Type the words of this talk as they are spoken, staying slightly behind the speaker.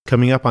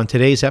coming up on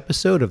today's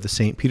episode of the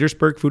St.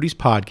 Petersburg Foodies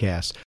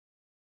Podcast.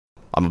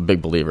 I'm a big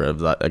believer of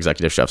that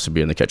executive chefs should be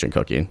in the kitchen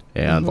cooking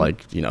and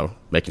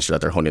making sure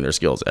that they're honing their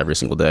skills every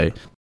single day.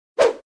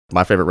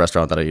 My favorite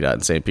restaurant that I eat at in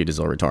St. Pete is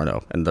Il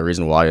Ritorno. And the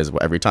reason why is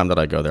every time that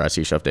I go there, I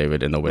see Chef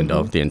David in the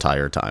window the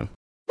entire time.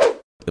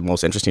 The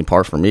most interesting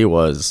part for me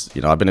was,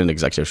 I've been an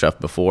executive chef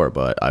before,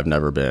 but I've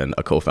never been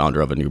a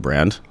co-founder of a new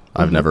brand.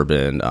 I've never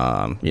been,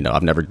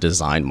 I've never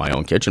designed my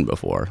own kitchen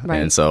before. Right.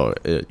 And so,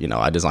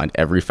 I designed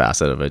every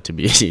facet of it to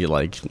be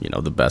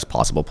the best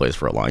possible place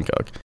for a line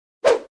cook.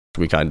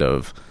 We kind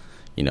of,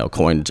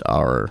 coined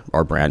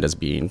our brand as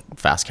being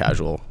fast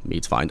casual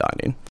meets fine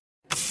dining.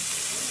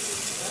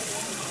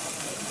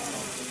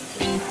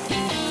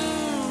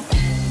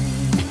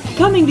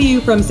 Coming to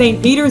you from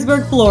St.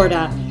 Petersburg,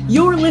 Florida,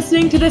 you're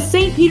listening to the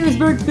St.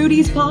 Petersburg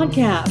Foodies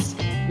Podcast,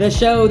 the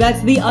show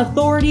that's the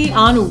authority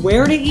on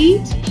where to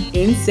eat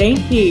in St.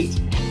 Pete.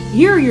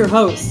 Here are your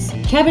hosts,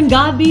 Kevin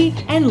Godby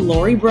and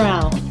Lori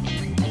Brown.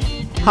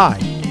 Hi,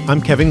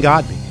 I'm Kevin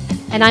Godby.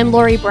 And I'm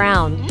Lori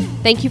Brown.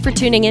 Thank you for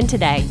tuning in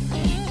today.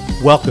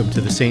 Welcome to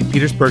the St.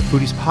 Petersburg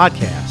Foodies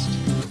Podcast,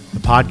 the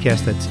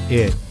podcast that's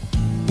it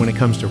when it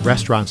comes to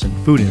restaurants and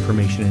food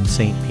information in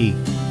St. Pete.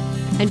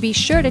 And be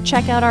sure to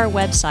check out our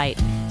website,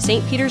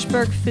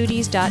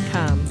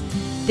 stpetersburgfoodies.com.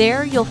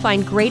 There you'll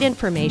find great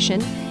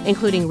information,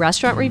 including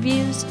restaurant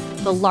reviews,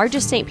 the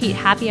largest St. Pete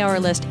happy hour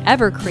list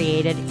ever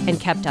created and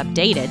kept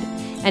updated,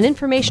 and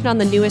information on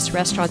the newest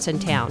restaurants in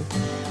town.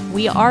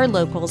 We are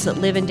locals that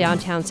live in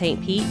downtown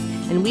St. Pete,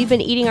 and we've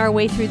been eating our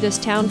way through this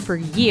town for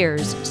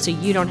years, so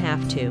you don't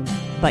have to.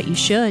 But you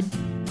should.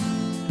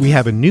 We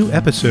have a new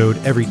episode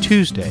every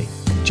Tuesday.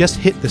 Just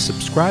hit the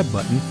subscribe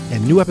button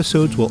and new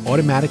episodes will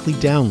automatically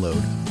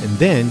download, and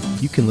then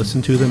you can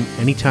listen to them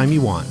anytime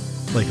you want,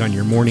 like on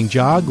your morning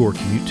jog or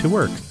commute to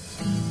work.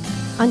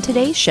 On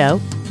today's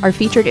show, our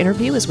featured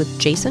interview is with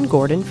Jason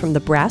Gordon from the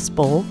Brass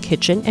Bowl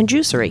Kitchen and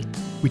Juicery.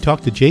 We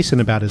talked to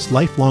Jason about his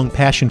lifelong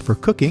passion for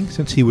cooking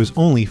since he was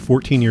only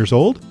 14 years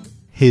old,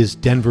 his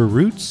Denver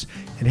roots,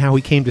 and how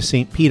he came to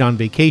St. Pete on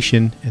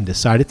vacation and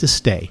decided to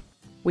stay.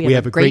 We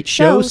have a great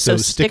show, so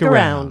stick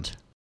around.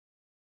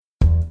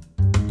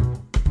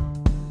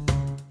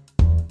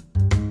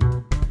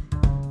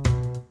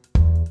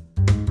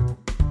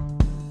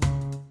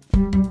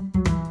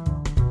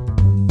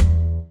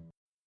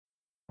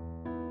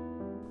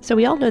 So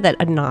we all know that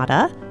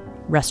Annata,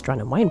 restaurant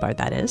and wine bar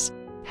that is,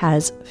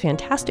 has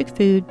fantastic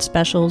food,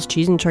 specials,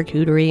 cheese and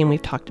charcuterie, and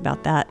we've talked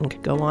about that and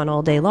could go on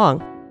all day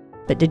long.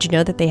 But did you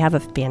know that they have a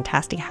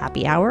fantastic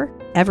happy hour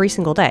every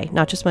single day,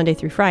 not just Monday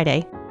through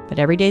Friday, but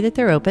every day that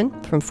they're open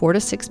from 4 to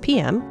 6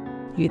 p.m.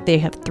 They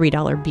have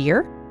 $3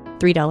 beer,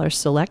 $3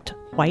 select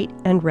white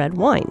and red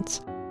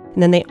wines.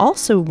 And then they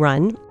also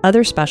run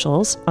other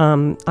specials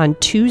on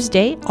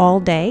Tuesday all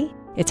day.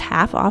 It's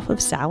half off of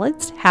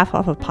salads, half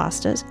off of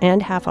pastas,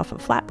 and half off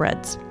of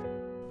flatbreads.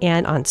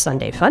 And on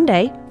Sunday Fun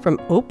Day,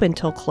 from open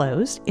till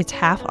close, it's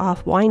half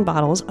off wine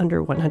bottles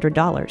under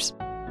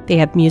 $100. They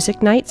have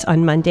music nights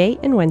on Monday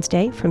and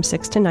Wednesday from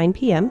 6 to 9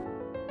 p.m.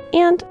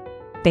 And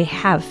they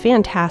have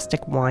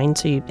fantastic wine,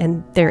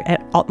 and they're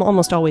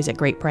almost always at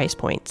great price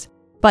points.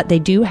 But they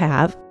do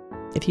have,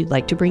 if you'd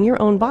like to bring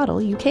your own bottle,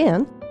 you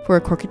can, for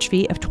a corkage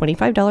fee of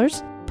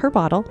 $25 per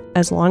bottle,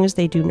 as long as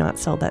they do not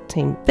sell that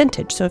same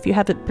vintage. So if you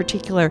have a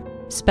particular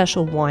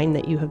special wine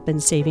that you have been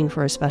saving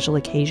for a special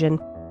occasion,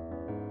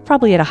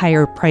 probably at a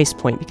higher price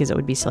point because it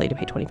would be silly to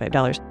pay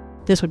 $25,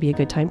 this would be a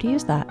good time to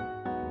use that.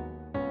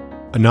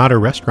 Annata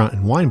Restaurant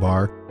and Wine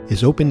Bar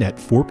is open at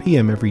 4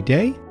 p.m. every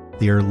day.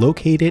 They are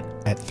located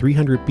at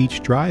 300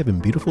 Beach Drive in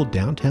beautiful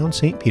downtown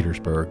St.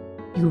 Petersburg.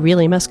 You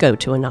really must go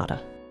to Annata.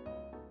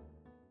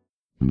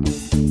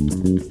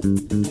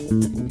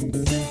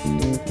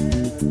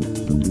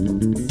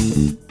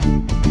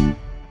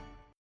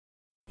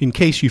 In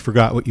case you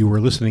forgot what you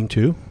were listening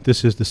to,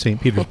 this is the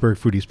St. Petersburg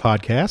Foodies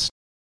Podcast.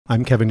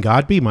 I'm Kevin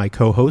Godby. My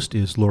co-host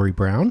is Lori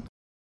Brown.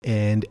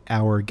 And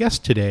our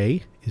guest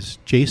today is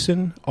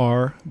Jason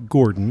R.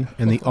 Gordon,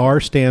 and the R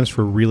stands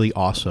for really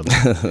awesome.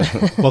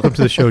 Welcome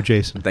to the show,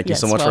 Jason. Thank you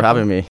so much for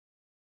having me.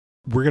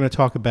 We're going to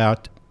talk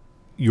about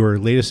your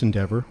latest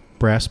endeavor,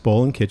 Brass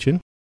Bowl and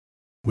Kitchen,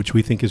 which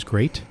we think is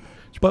great.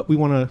 But we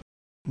want to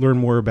learn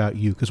more about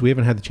you because we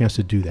haven't had the chance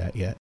to do that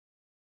yet.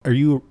 Are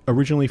you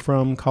originally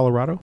from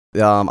Colorado?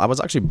 I was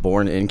actually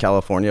born in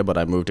California, but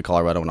I moved to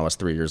Colorado when I was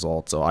 3 years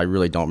old, so I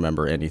really don't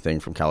remember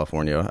anything from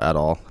California at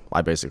all.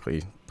 I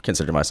basically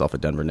consider myself a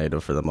Denver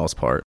native for the most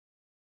part.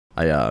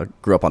 I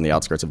grew up on the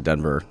outskirts of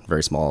Denver,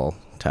 very small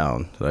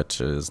town,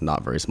 which is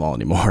not very small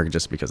anymore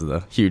just because of the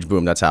huge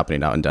boom that's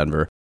happening out in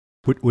Denver.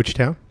 Which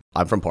town?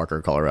 I'm from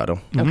Parker,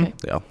 Colorado. Okay.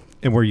 Yeah.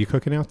 And were you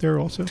cooking out there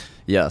also?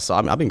 Yeah, so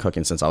I've been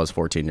cooking since I was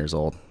 14 years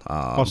old.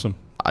 Awesome.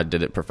 I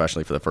did it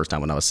professionally for the first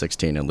time when I was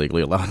 16 and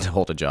legally allowed to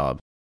hold a job.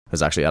 I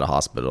was actually at a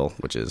hospital,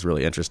 which is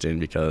really interesting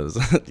because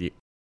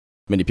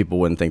many people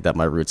wouldn't think that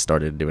my roots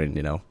started doing,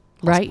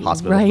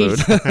 hospital right.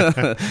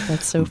 food.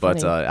 That's so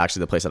funny. But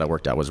actually, the place that I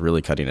worked at was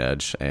really cutting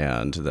edge,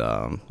 and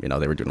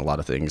they were doing a lot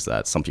of things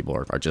that some people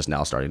are just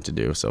now starting to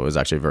do. So it was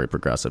actually a very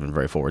progressive and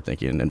very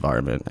forward-thinking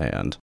environment,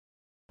 and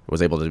I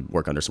was able to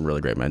work under some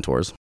really great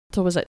mentors.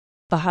 So was it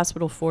the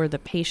hospital for the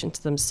patients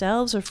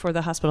themselves, or for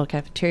the hospital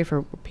cafeteria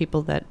for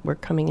people that were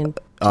coming in?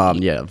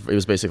 Yeah, it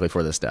was basically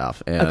for the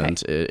staff,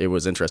 and it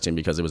was interesting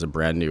because it was a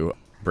brand new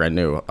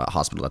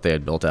hospital that they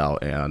had built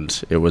out,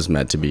 and it was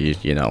meant to be,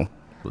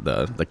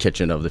 the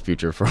kitchen of the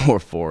future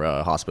for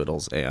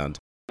hospitals. And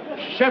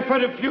Chef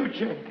of the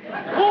future.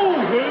 Oh,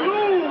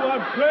 hello!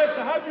 I'm glad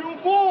to have you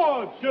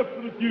aboard, Chef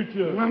of the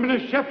future. I'm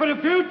the chef of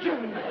the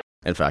future.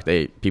 In fact,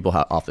 people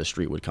off the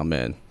street would come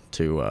in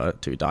to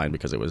dine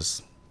because it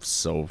was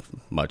so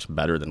much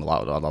better than a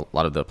lot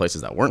of the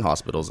places that weren't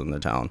hospitals in the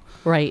town.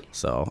 Right.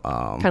 So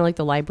kind of like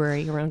the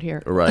library around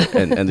here. Right.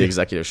 And the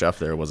executive chef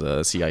there was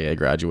a CIA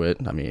graduate.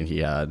 I mean, he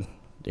had,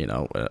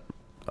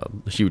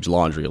 a huge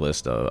laundry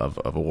list of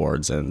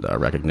awards and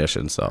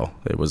recognition. So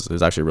it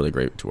was actually really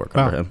great to work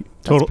under him.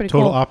 Total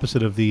cool.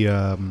 opposite of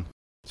the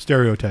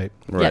stereotype.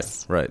 Right.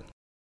 Yes. Right.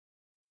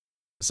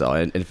 So,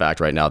 in fact,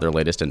 right now, their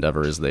latest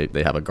endeavor is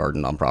they have a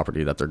garden on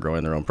property that they're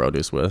growing their own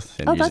produce with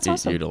and that's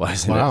awesome.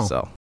 utilizing Wow. it.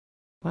 So,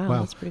 Wow,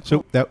 that's pretty cool.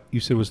 So that you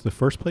said was the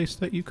first place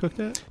that you cooked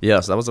at?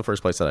 yes, that was the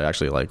first place that I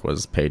actually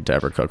was paid to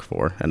ever cook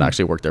for, and I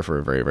actually worked there for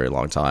a very, very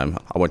long time.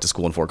 I went to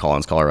school in Fort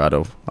Collins,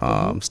 Colorado,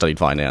 studied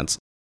finance,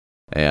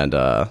 and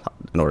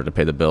in order to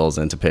pay the bills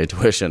and to pay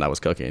tuition, I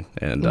was cooking.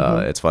 And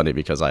it's funny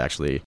because I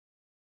actually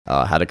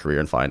had a career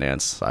in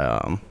finance.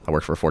 I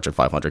worked for a Fortune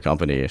 500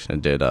 company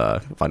and did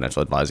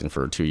financial advising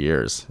for 2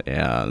 years.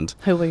 And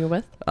Who were you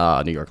with?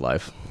 New York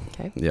Life.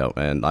 Okay. Yeah,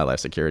 and iLife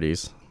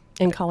Securities.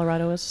 In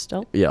Colorado is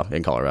still? Yeah,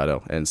 in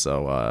Colorado. And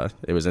so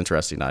it was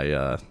interesting.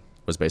 I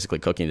was basically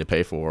cooking to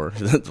pay for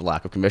the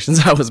lack of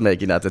commissions I was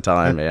making at the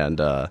time and,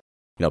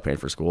 paying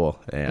for school.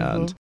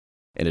 And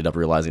ended up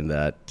realizing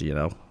that,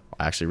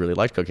 I actually really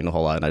liked cooking a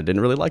whole lot and I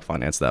didn't really like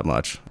finance that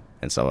much.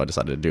 And so I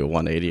decided to do a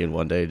 180 and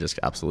one day just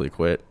absolutely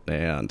quit.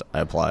 And I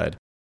applied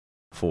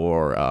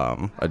for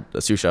a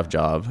sous chef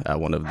job at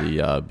one of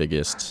the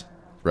biggest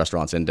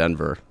restaurants in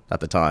Denver at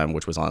the time,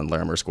 which was on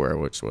Larimer Square,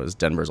 which was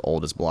Denver's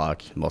oldest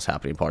block, most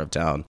happening part of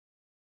town.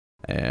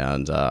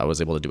 And I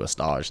was able to do a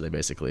stage. They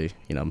basically,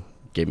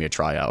 gave me a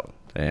tryout.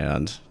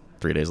 And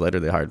 3 days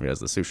later, they hired me as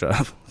the sous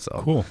chef.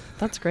 So Cool.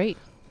 That's great.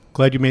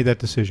 Glad you made that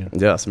decision.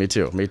 Yes, me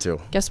too.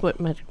 Guess what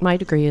my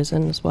degree is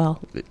in as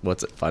well?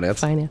 What's it?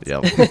 Finance? Finance.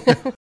 Yeah.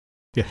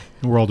 Yeah,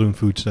 and we're all doing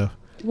food stuff.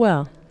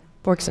 Well,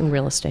 works in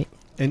real estate.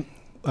 And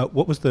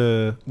what was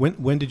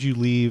when did you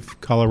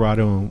leave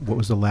Colorado, and what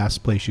was the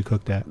last place you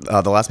cooked at?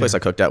 The last place I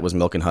cooked at was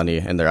Milk and Honey,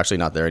 and they're actually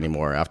not there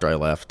anymore. After I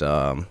left,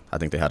 I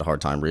think they had a hard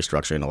time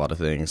restructuring a lot of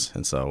things,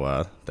 and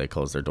so they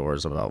closed their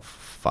doors about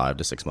 5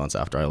 to 6 months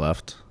after I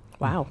left.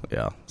 Wow.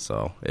 Yeah,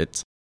 so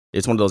it's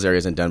one of those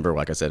areas in Denver.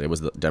 Like I said, it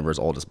was Denver's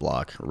oldest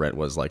block. Rent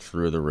was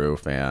through the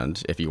roof,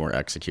 and if you weren't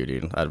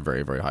executing at a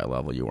very, very high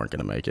level, you weren't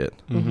going to make it.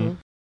 Mm-hmm.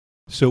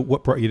 So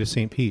what brought you to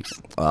St. Pete?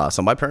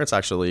 So my parents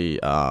actually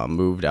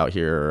moved out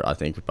here, I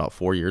think, about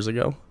 4 years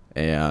ago.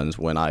 And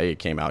when I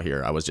came out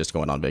here, I was just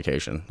going on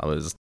vacation. I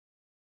was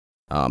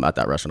at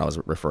that restaurant I was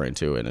referring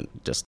to and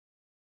just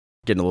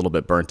getting a little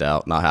bit burnt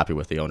out, not happy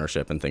with the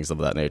ownership and things of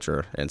that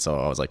nature. And so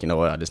I was like, you know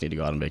what, I just need to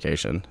go out on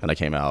vacation. And I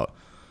came out,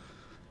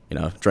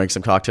 drank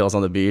some cocktails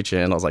on the beach,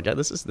 and I was like, yeah,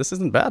 this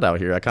isn't bad out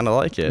here. I kind of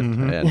like it.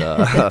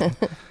 And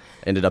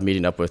ended up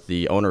meeting up with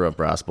the owner of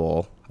Brass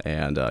Bowl,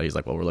 and he's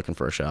like, well, we're looking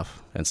for a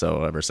chef. And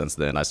so ever since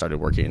then, I started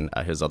working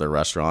at his other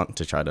restaurant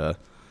to try to,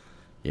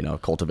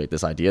 cultivate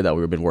this idea that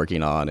we've been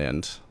working on.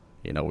 And,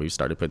 we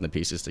started putting the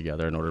pieces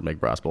together in order to make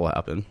Brass Bowl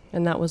happen.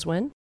 And that was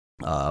when?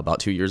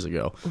 About 2 years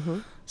ago. Mm-hmm.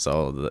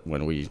 So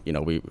when we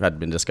had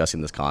been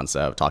discussing this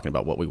concept, talking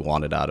about what we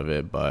wanted out of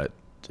it, but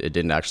it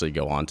didn't actually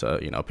go on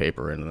to,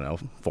 paper and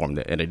form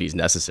the entities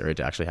necessary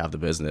to actually have the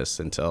business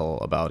until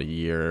about a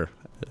year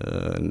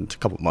and a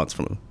couple of months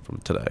from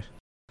today.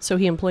 So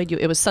he employed you.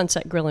 It was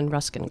Sunset Grill in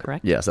Ruskin,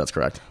 correct? Yes, that's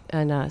correct.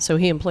 And so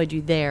he employed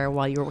you there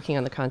while you were working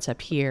on the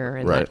concept here.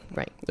 And right.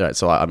 Right. Right.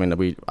 So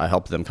I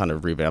helped them kind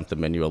of revamp the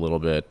menu a little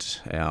bit.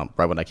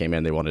 Right when I came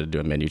in, they wanted to do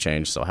a menu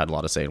change, so I had a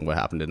lot of say in what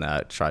happened in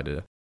that. Tried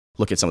to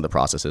look at some of the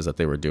processes that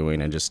they were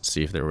doing and just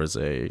see if there was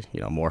a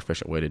more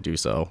efficient way to do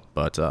so.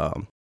 But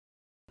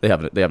they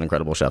have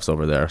incredible chefs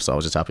over there, so I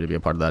was just happy to be a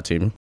part of that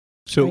team.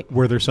 So Right.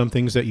 were there some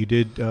things that you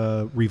did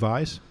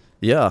revise?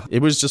 Yeah,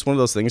 it was just one of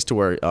those things to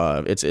where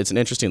it's an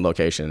interesting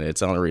location.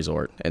 It's on a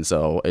resort, and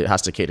so it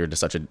has to cater to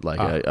such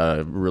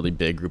a really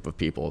big group of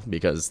people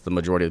because the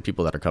majority of the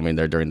people that are coming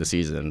there during the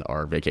season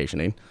are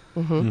vacationing,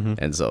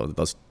 and so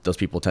those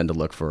people tend to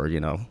look for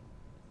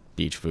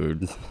beach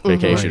food,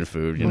 vacation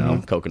food,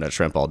 coconut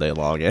shrimp all day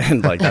long,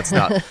 and that's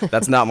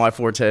not my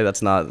forte.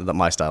 That's not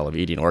my style of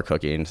eating or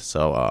cooking.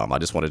 So I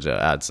just wanted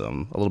to add a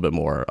little bit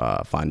more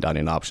fine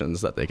dining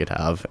options that they could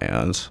have,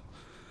 and.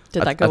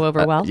 Did that go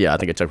over well? Yeah, I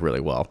think it took really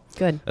well.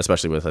 Good.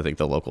 Especially with, I think,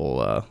 the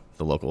local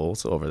the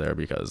locals over there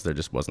because there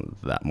just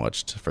wasn't that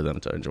much for them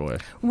to enjoy.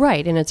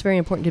 Right, and it's very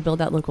important to build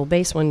that local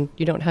base. When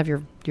you don't have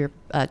your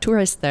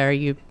tourists there,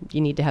 you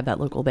need to have that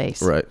local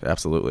base. Right,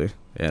 absolutely.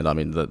 And I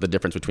mean, the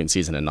difference between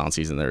season and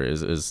non-season there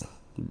is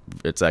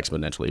it's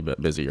exponentially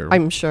busier.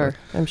 I'm sure.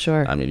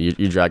 I mean,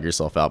 you drag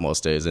yourself out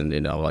most days, and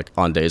like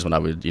on days when I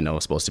would,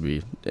 supposed to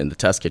be in the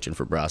test kitchen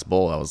for Brass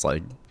Bowl, I was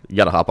like, you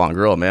got to hop on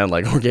grill, man.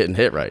 Like, we're getting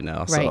hit right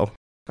now. Right. So.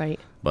 Right.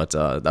 But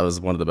that was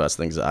one of the best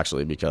things,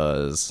 actually,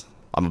 because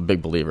I'm a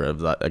big believer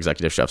of that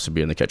executive chefs should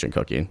be in the kitchen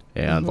cooking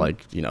and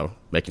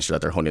making sure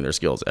that they're honing their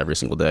skills every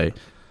single day.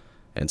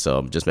 And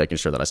so just making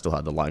sure that I still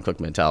had the line cook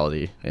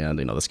mentality and,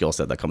 the skill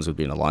set that comes with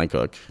being a line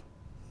cook,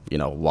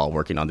 while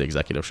working on the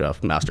executive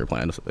chef master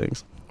plan of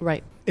things.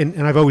 Right.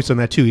 And I've always done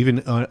that too.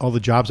 Even all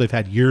the jobs I've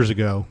had years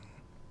ago,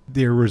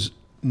 there was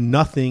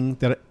nothing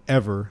that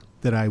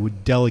I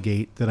would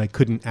delegate that I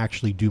couldn't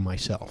actually do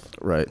myself.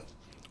 Right.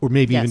 Or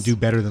maybe Yes. even do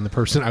better than the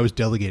person I was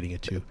delegating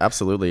it to.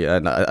 Absolutely.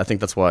 And I think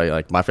that's why,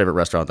 like, my favorite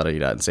restaurant that I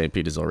eat at in St.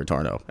 Pete is Il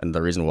Ritorno. And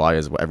the reason why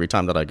is every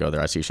time that I go there,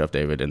 I see Chef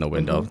David in the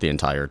window the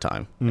entire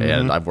time.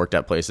 And I've worked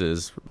at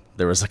places.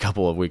 There was a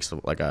couple of weeks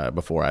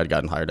before I had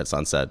gotten hired at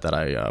Sunset that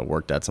I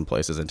worked at some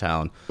places in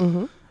town.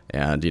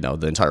 And,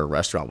 the entire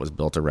restaurant was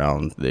built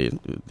around the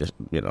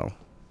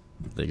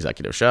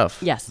executive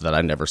chef. Yes. That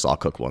I never saw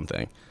cook one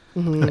thing.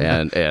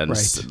 And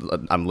Right.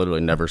 I'm literally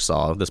never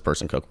saw this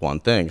person cook one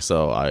thing.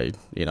 So I,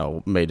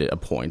 made it a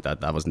point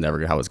that was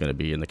never how it was going to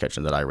be in the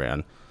kitchen that I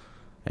ran.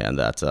 And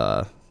that,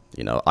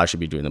 I should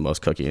be doing the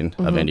most cooking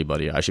of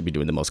anybody. I should be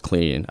doing the most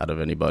cleaning out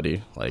of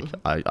anybody. Like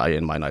I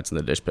end my nights in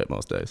the dish pit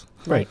most days.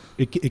 Right.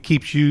 It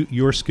keeps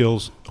your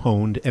skills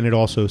honed, and it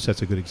also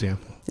sets a good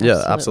example.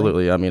 Yeah,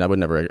 absolutely. I mean, I would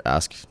never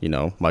ask,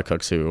 my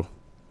cooks who,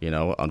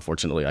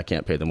 unfortunately I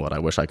can't pay them what I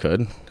wish I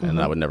could.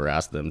 And I would never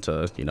ask them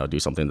to, do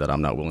something that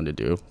I'm not willing to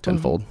do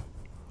tenfold.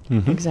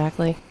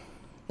 Exactly.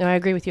 No, I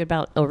agree with you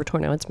about Il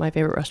Ritorno. It's my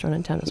favorite restaurant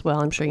in town as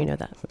well. I'm sure you know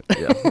that.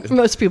 Yeah.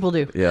 Most people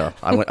do. Yeah.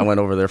 I went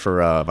over there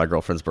for my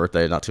girlfriend's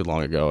birthday not too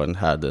long ago and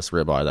had this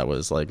ribeye that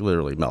was like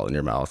literally melt in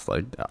your mouth.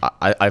 Like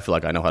I feel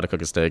like I know how to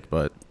cook a steak,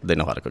 but they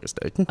know how to cook a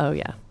steak. Oh,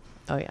 yeah.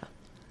 Oh, yeah.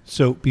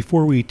 So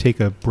before we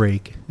take a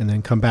break and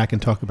then come back and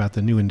talk about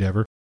the new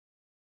endeavor,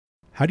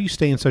 how do you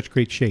stay in such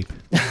great shape?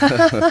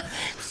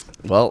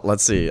 Well,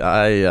 let's see.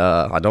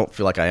 I don't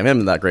feel like I am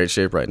in that great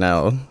shape right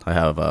now.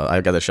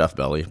 I've got a chef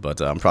belly,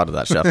 but I'm proud of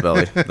that chef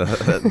belly.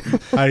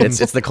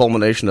 It's the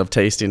culmination of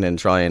tasting and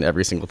trying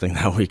every single thing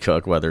that we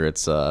cook, whether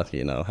it's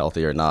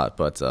healthy or not.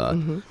 But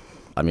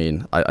I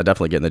mean, I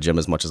definitely get in the gym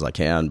as much as I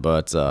can.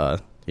 But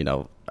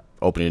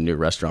opening a new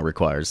restaurant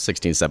requires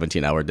 16,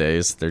 17-hour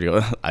days.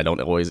 I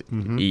don't always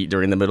eat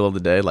during the middle of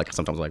the day. Like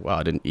sometimes, wow,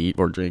 I didn't eat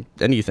or drink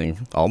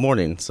anything all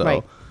morning. So.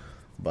 Right.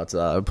 But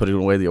putting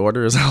away the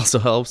orders also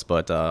helps.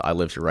 But I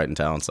live here right in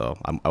town, so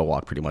I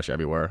walk pretty much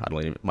everywhere.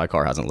 My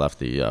car hasn't left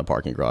the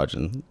parking garage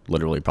in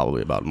literally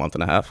probably about a month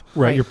and a half.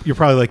 Right. You're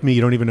probably like me.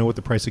 You don't even know what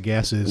the price of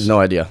gas is. No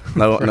idea.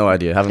 No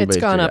idea. Haven't It's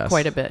paid gone for up gas.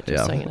 quite a bit,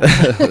 just so you know.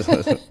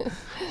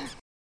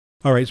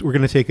 All right. So we're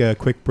going to take a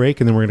quick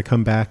break, and then we're going to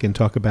come back and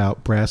talk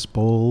about Brass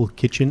Bowl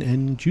Kitchen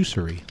and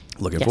Juicery.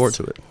 Looking Yes. forward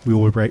to it. We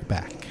will be right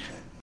back.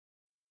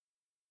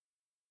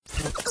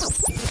 Keep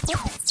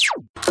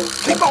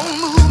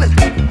on moving.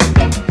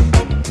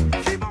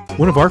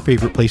 One of our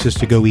favorite places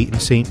to go eat in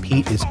St.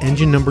 Pete is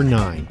Engine Number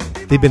 9.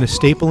 They've been a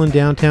staple in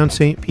downtown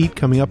St. Pete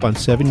coming up on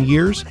 7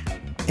 years,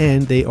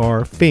 and they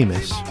are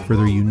famous for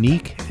their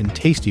unique and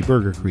tasty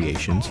burger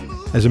creations.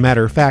 As a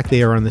matter of fact,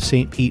 they are on the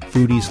St. Pete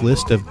Foodies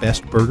list of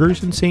best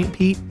burgers in St.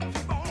 Pete.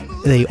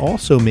 They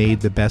also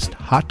made the best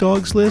hot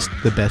dogs list,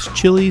 the best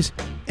chilies,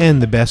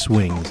 and the best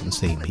wings in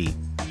St. Pete.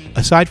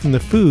 Aside from the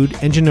food,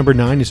 Engine Number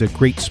 9 is a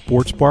great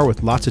sports bar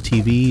with lots of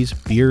TVs,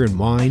 beer, and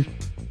wine.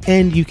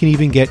 And you can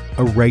even get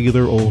a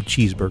regular old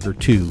cheeseburger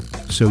too,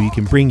 so you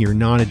can bring your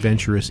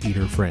non-adventurous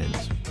eater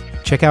friends.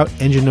 Check out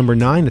Engine Number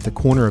 9 at the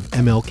corner of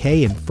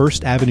MLK and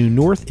 1st Avenue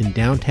North in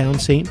downtown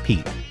St.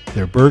 Pete.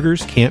 Their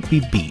burgers can't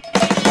be beat.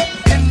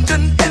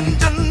 Engine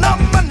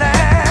number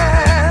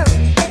 9.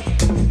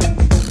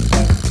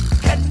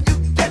 Can you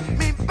get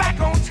me back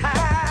on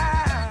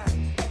time?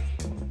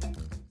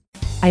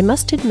 I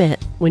must admit,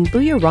 when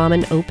Booyah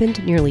Ramen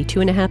opened nearly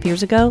 2.5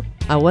 years ago,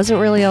 I wasn't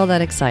really all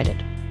that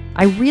excited.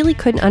 I really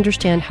couldn't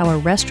understand how a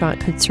restaurant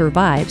could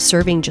survive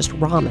serving just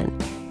ramen.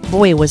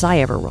 Boy, was I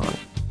ever wrong.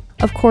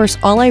 Of course,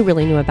 all I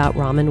really knew about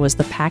ramen was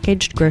the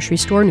packaged grocery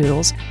store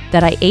noodles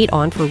that I ate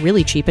on for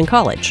really cheap in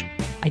college.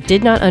 I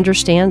did not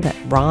understand that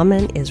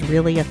ramen is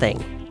really a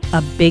thing.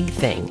 A big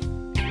thing.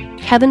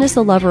 Kevin is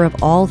the lover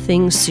of all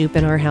things soup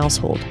in our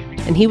household,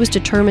 and he was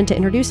determined to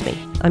introduce me.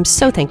 I'm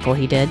so thankful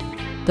he did.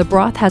 The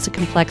broth has a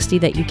complexity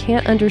that you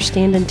can't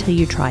understand until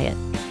you try it.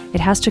 It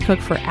has to cook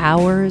for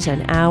hours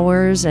and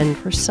hours, and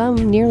for some,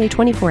 nearly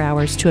 24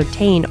 hours to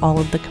obtain all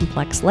of the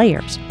complex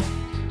layers.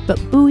 But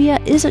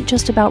Booyah isn't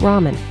just about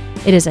ramen.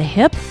 It is a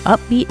hip,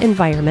 upbeat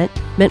environment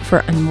meant for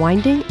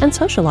unwinding and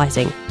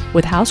socializing,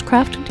 with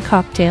house-crafted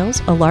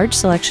cocktails, a large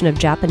selection of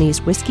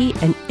Japanese whiskey,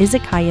 and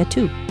izakaya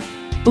too.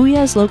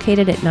 Booyah is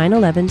located at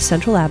 911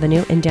 Central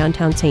Avenue in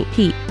downtown St.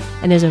 Pete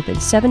and is open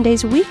 7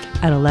 days a week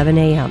at 11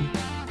 a.m.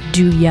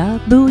 Do ya,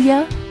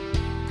 Booyah?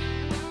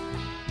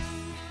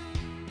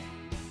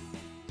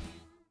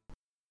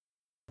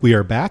 We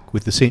are back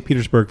with the St.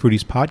 Petersburg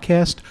Foodies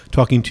podcast,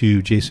 talking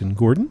to Jason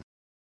Gordon,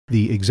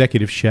 the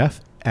executive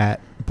chef at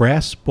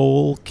Brass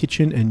Bowl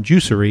Kitchen and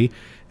Juicery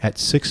at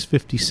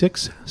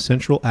 656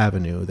 Central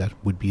Avenue. That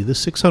would be the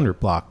 600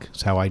 block,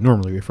 is how I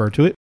normally refer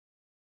to it.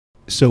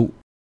 So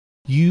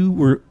you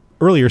were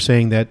earlier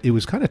saying that it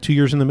was kind of 2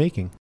 years in the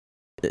making.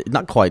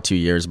 Not quite 2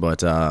 years,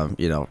 but,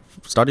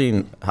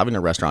 having a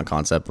restaurant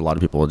concept, a lot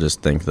of people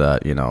just think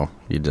that,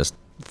 you just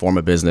form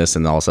a business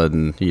and all of a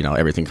sudden,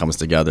 everything comes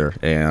together.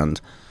 And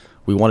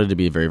we wanted to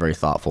be very, very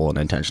thoughtful and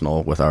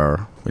intentional with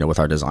our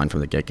design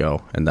from the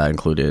get-go. And that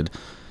included,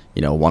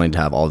 wanting to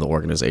have all the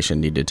organization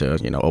needed to,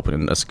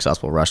 open a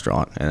successful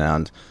restaurant.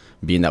 And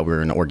being that we're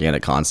an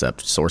organic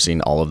concept,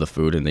 sourcing all of the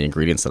food and the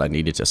ingredients that I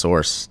needed to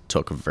source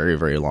took a very,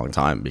 very long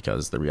time,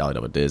 because the reality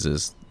of it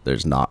is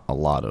there's not a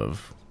lot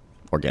of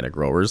organic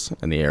growers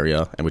in the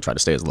area, and we try to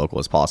stay as local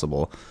as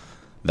possible.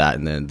 That,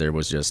 and then there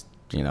was just,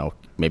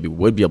 maybe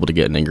would be able to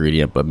get an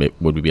ingredient, but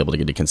would we be able to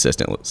get it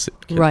consistently?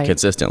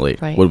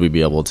 Right. Would we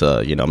be able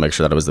to, make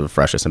sure that it was the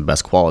freshest and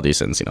best quality,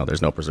 since,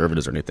 there's no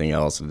preservatives or anything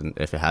else? And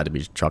if it had to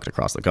be trucked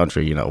across the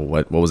country,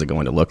 what was it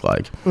going to look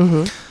like?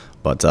 Mm-hmm.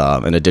 But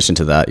in addition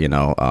to that,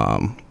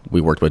 we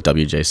worked with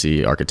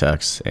WJC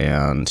Architects,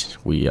 and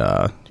we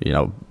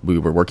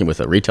were working with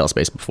a retail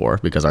space before,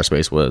 because our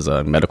space was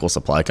a medical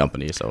supply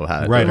company. So it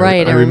had, Right,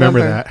 I remember remember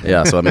that.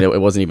 yeah. So it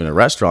wasn't even a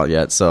restaurant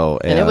yet. So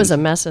And it was a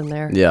mess in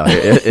there. yeah,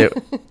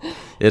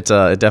 it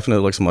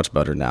definitely looks much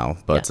better now.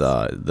 But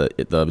Yes.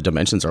 the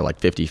dimensions are like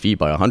 50 feet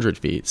by 100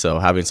 feet. So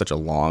having such a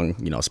long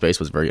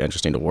space was very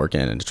interesting to work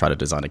in and to try to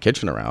design a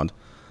kitchen around.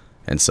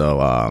 And so,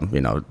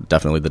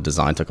 definitely the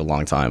design took a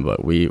long time,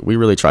 but we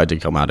really tried to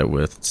come at it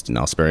with,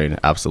 sparing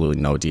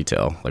absolutely no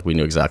detail. Like, we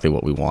knew exactly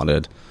what we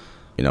wanted.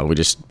 We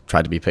just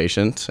tried to be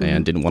patient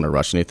and didn't want to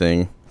rush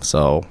anything.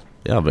 So,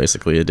 yeah,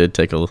 basically it did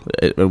take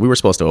we were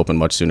supposed to open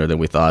much sooner than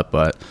we thought,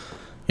 but,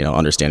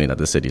 understanding that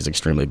the city is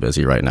extremely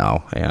busy right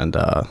now. And,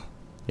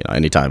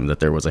 anytime that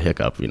there was a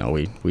hiccup,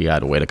 we had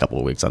to wait a couple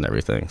of weeks on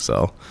everything.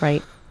 So,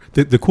 Right.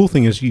 The cool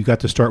thing is you got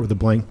to start with a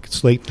blank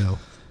slate, though,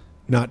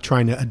 not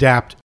trying to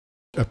adapt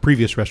a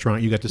previous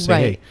restaurant. You got to say, Right.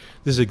 hey,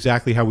 this is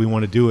exactly how we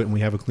want to do it, and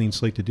we have a clean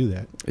slate to do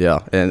that. yeah.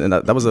 And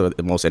that was the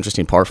most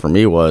interesting part for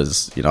me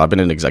was, I've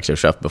been an executive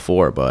chef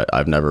before, but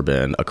I've never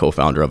been a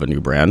co-founder of a new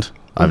brand.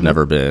 I've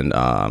never been,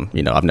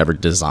 I've never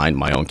designed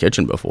my own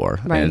kitchen before.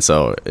 Right. And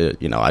so,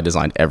 I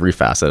designed every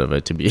facet of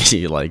it to be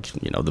like,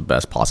 the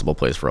best possible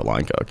place for a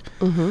line cook.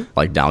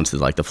 Like down to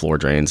like the floor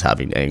drains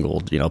having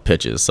angled,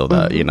 pitches so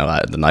that,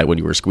 at the night when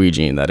you were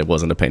squeegeeing, that it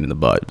wasn't a pain in the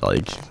butt.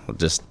 Like,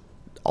 just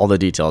all the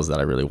details that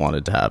I really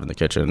wanted to have in the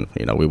kitchen,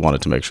 we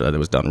wanted to make sure that it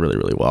was done really,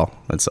 really well.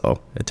 And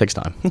so it takes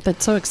time.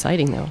 That's so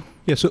exciting, though.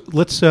 Yeah, so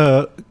let's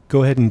go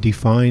ahead and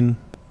define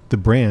the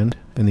brand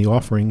and the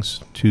offerings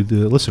to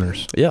the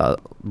listeners. Yeah,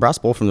 Brass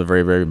Bowl from the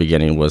very, very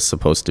beginning was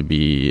supposed to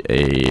be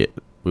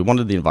we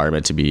wanted the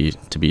environment to be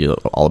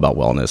all about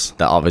wellness.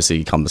 That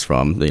obviously comes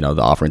from the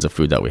offerings of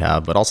food that we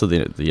have, but also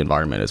the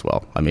environment as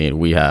well. I mean,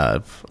 we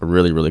have a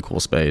really, really cool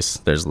space.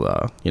 There's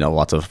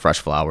lots of fresh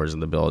flowers in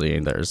the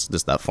building. There's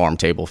just that farm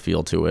table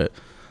feel to it.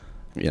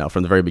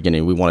 From the very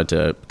beginning, we wanted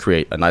to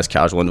create a nice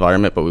casual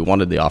environment, but we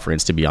wanted the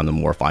offerings to be on the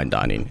more fine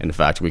dining. In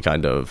fact, we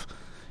kind of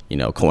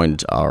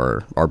coined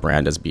our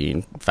brand as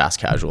being fast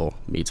casual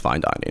meets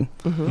fine dining,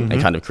 and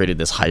kind of created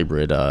this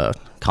hybrid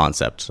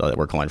concept that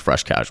we're calling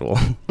fresh casual.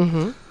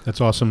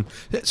 That's awesome.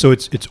 So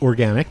it's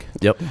organic.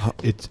 Yep.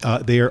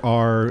 There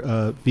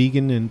are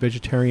vegan and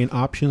vegetarian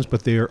options,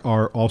 but there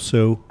are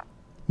also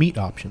meat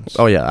options.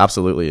 Oh yeah,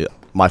 absolutely.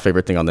 My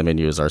favorite thing on the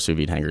menu is our sous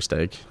vide hanger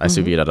steak. I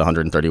sous vide at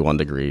 131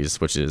 degrees,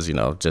 which is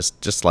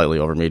just slightly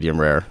over medium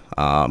rare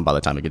by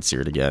the time it gets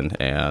seared again.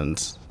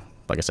 And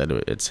like I said,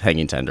 it's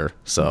hanging tender,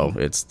 so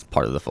it's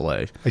part of the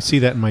fillet. I see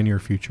that in my near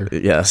future.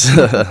 Yes.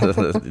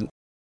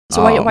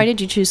 So why did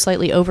you choose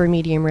slightly over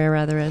medium rare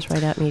rather as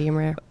right at medium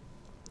rare?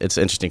 It's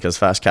interesting because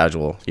fast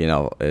casual,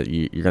 you're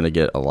going to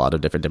get a lot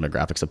of different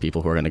demographics of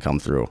people who are going to come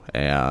through.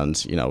 And,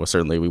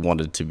 certainly we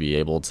wanted to be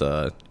able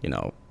to,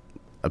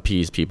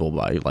 appease people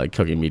by like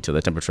cooking meat to the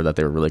temperature that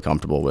they were really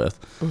comfortable with.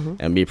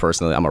 And me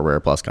personally, I'm a rare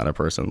plus kind of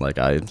person. Like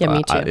me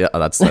too.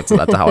 That's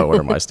how I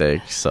order my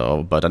steak.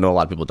 So, but I know a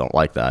lot of people don't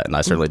like that. And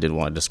I certainly didn't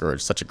want to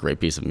discourage such a great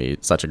piece of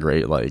meat, such a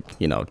great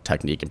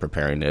technique in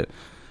preparing it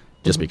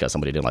just because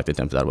somebody didn't like the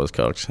temp that it was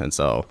cooked. And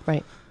so,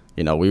 Right.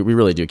 We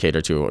really do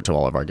cater to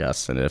all of our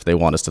guests. And if they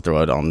want us to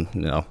throw it on,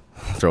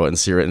 throw it and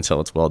sear it until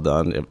it's well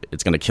done,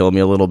 it's going to kill me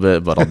a little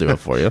bit, but I'll do it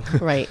for you.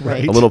 Right.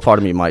 A little part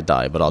of me might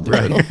die, but I'll do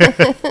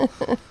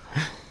it.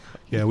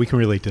 Yeah, we can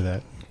relate to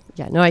that.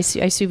 Yeah, no, I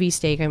sous vide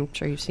steak. I'm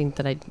sure you've seen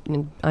that.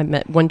 I'm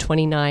at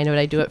 129, but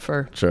I do it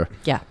for Sure.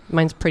 Yeah,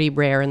 mine's pretty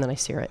rare, and then I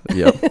sear it.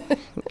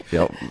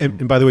 Yep.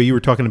 And by the way, you were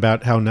talking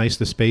about how nice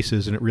the space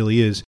is, and it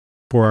really is.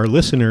 For our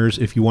listeners,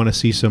 if you want to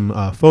see some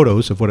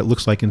photos of what it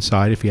looks like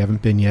inside, if you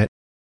haven't been yet,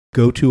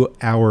 go to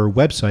our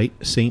website,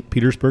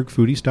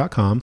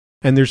 stpetersburgfoodies.com,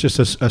 and there's just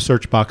a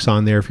search box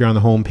on there. If you're on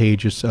the home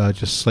page, it's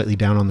just slightly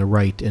down on the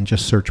right, and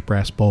just search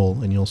Brass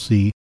Bowl, and you'll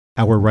see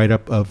our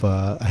write-up of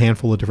a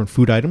handful of different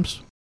food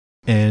items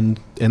and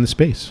the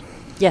space.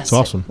 Yes. It's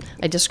awesome.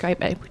 I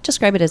describe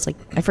it as like,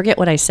 I forget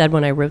what I said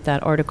when I wrote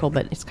that article,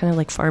 but it's kind of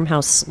like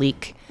farmhouse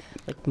sleek,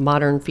 like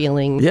modern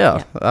feeling.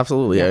 Yeah,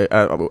 absolutely.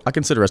 Yeah. I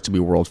consider us to be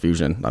world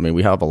fusion. I mean,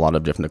 we have a lot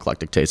of different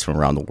eclectic tastes from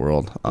around the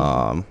world.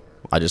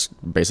 I just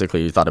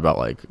basically thought about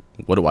like,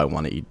 what do I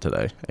want to eat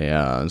today?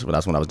 And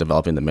that's when I was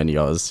developing the menu.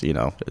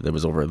 It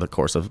was over the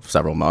course of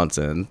several months,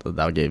 and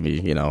that gave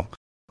me,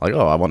 like,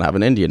 oh, I want to have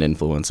an Indian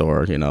influence,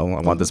 or, I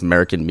want this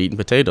American meat and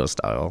potato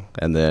style.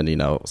 And then,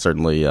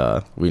 certainly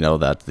we know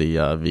that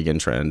the vegan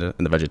trend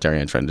and the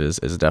vegetarian trend is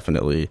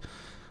definitely,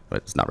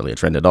 it's not really a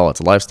trend at all. It's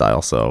a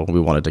lifestyle. So we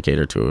wanted to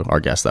cater to our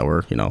guests that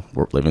were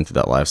living through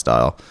that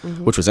lifestyle,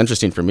 which was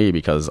interesting for me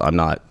because I am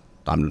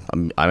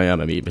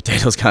a meat and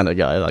potatoes kind of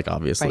guy, like,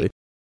 obviously. Right.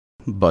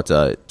 But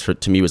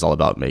to me, it was all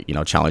about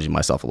challenging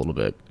myself a little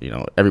bit.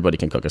 Everybody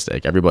can cook a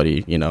steak.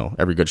 Everybody,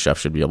 every good chef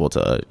should be able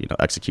to,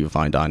 execute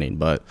fine dining.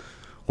 But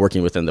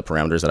working within the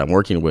parameters that I'm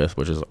working with,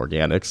 which is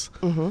organics,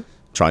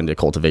 trying to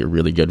cultivate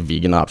really good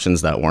vegan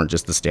options that weren't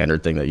just the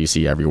standard thing that you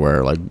see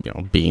everywhere, like,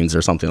 beans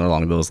or something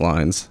along those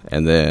lines.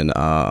 And then,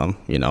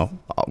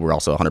 we're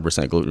also a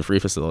 100% gluten-free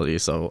facility.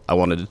 So I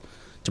wanted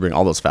to bring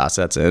all those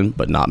facets in,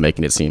 but not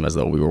making it seem as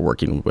though we were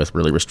working with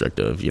really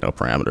restrictive,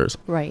 parameters.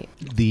 Right.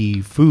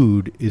 The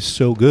food is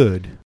so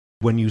good.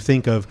 When you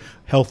think of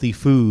healthy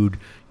food,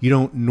 you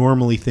don't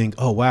normally think,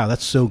 oh, wow,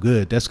 that's so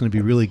good. That's going to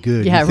be really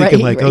good. Yeah, You're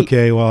thinking right.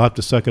 okay, well, I'll have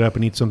to suck it up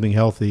and eat something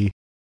healthy.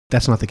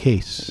 That's not the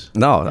case.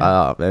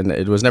 No, and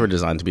it was never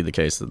designed to be the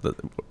case.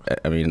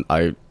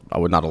 I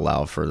would not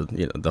allow for,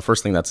 the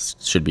first thing that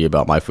should be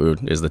about my food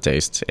is the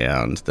taste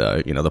and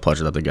the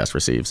pleasure that the guest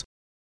receives.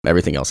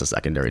 Everything else is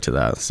secondary to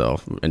that. So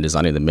in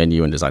designing the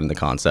menu and designing the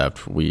concept,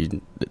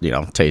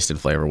 taste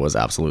and flavor was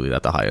absolutely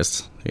at the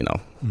highest,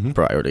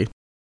 priority.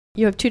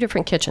 You have two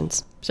different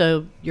kitchens.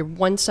 So your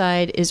one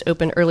side is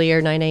open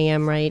earlier, 9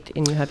 a.m., right?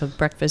 And you have a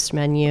breakfast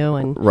menu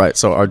and right.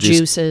 So our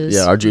juices.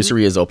 Yeah, our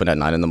juicery is open at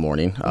 9 in the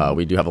morning.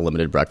 We do have a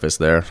limited breakfast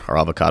there. Our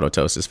avocado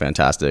toast is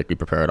fantastic. We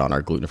prepare it on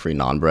our gluten-free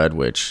naan bread,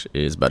 which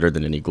is better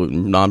than any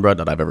gluten naan bread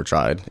that I've ever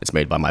tried. It's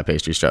made by my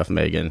pastry chef,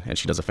 Megan, and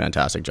she does a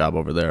fantastic job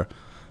over there.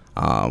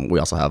 We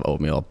also have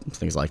oatmeal,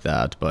 things like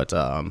that. But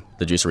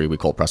the juicery, we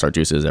cold press our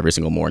juices every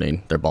single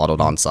morning. They're bottled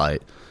on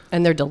site.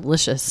 And they're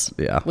delicious.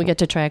 Yeah. We get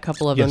to try a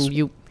couple of them.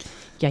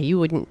 You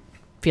wouldn't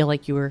feel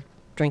like you were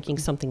drinking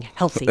something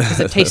healthy because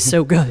it tastes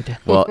so good.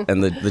 Well,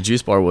 and the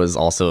juice bar was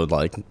also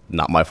like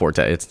not my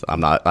forte.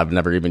 I've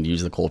never even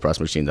used the cold press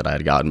machine that I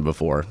had gotten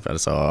before.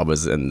 So I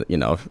was in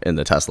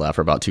the test lab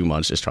for about 2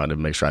 months just trying to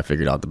make sure I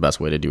figured out the best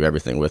way to do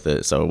everything with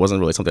it. So it wasn't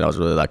really something I was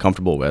really that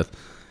comfortable with.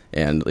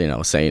 And,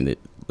 saying that,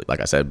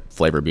 like I said,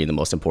 flavor being the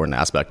most important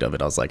aspect of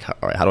it, I was like,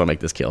 all right, how do I make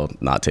this kale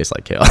not taste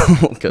like kale?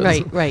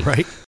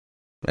 Right.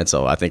 And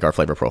so I think our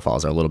flavor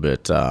profiles are a little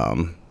bit,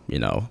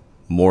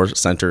 more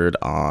centered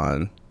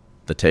on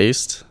the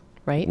taste,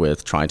 right,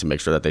 with trying to make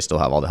sure that they still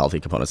have all the healthy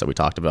components that we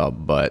talked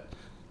about, but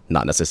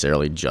not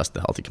necessarily just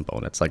the healthy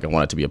components. Like, I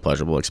want it to be a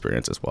pleasurable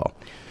experience as well.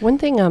 One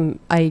thing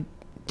I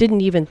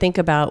didn't even think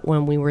about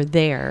when we were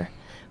there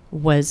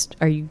was,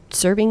 are you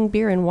serving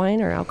beer and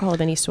wine or alcohol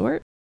of any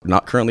sort?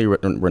 Not currently,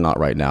 we're not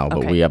right now,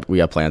 but Okay. we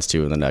have plans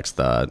to in the next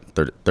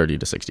 30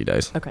 to 60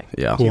 days. Okay.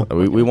 Yeah. Cool.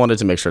 We wanted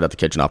to make sure that the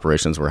kitchen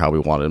operations were how we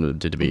wanted them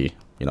to be.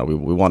 We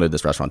wanted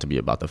this restaurant to be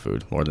about the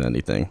food more than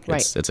anything.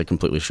 Right. It's a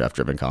completely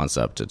chef-driven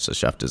concept. It's a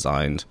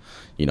chef-designed,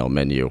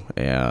 menu.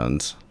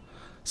 And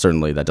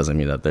certainly that doesn't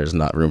mean that there's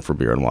not room for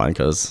beer and wine,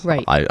 because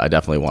Right. I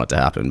definitely want it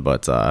to happen.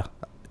 But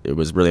it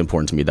was really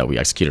important to me that we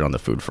executed on the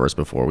food first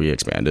before we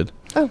expanded.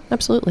 Oh,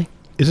 absolutely.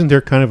 Isn't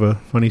there kind of a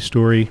funny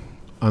story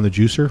on the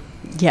juicer?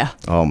 Yeah.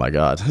 Oh my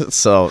God.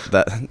 So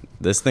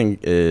this thing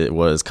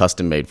was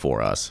custom made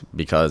for us,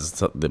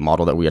 because the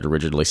model that we had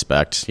originally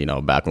spec'd,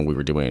 back when we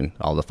were doing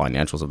all the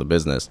financials of the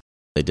business,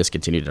 they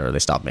discontinued it or they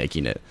stopped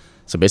making it.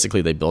 So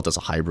basically they built us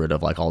a hybrid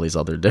of like all these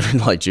other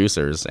different like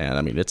juicers. And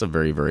I mean, it's a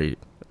very, very,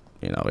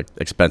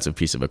 expensive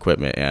piece of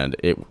equipment, and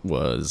it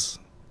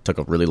took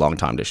a really long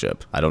time to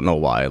ship. I don't know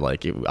why.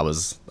 Like I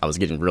was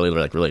getting really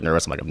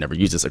nervous. I'm like, I've never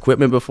used this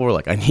equipment before.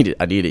 Like I need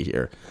it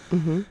here.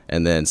 Mm-hmm.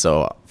 And then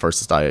so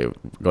first I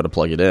go to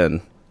plug it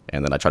in,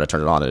 and then I try to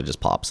turn it on and it just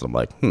pops. And I'm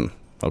like,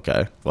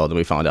 okay. Well, then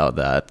we found out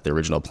that the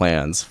original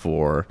plans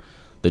for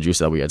the juice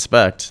that we had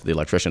spec'd, the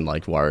electrician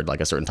wired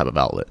a certain type of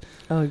outlet.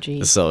 Oh,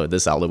 geez. So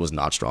this outlet was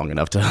not strong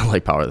enough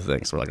to power the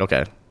thing. So we're like,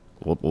 okay,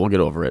 we'll get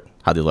over it.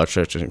 Had the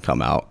electrician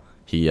come out.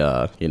 He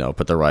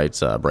put the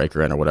right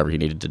breaker in or whatever he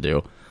needed to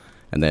do.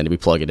 And then we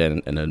plug it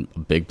in, and then a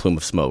big plume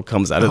of smoke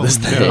comes out of this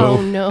thing. Oh,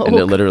 no. And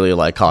it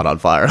literally caught on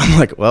fire. I'm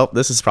like, well,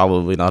 this is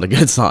probably not a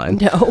good sign.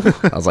 No.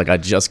 I was like, I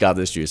just got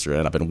this juicer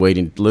in. I've been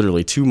waiting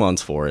literally 2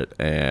 months for it,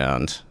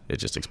 and it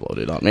just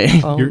exploded on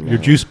me. Oh, Your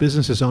juice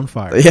business is on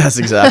fire. Yes,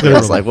 exactly. I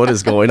was like, what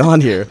is going on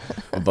here?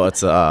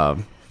 But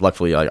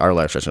luckily, like, our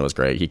electrician was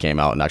great. He came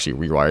out and actually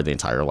rewired the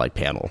entire like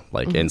panel,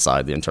 like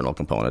inside the internal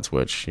components,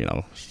 which, you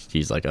know,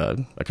 he's like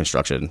a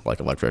construction like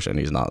electrician.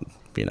 He's not,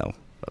 you know,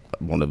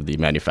 one of the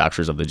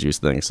manufacturers of the juice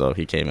thing. So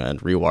he came in,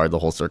 rewired the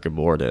whole circuit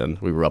board, and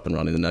we were up and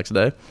running the next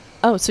day.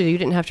 Oh, so you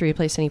didn't have to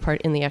replace any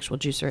part in the actual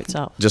juicer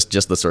itself?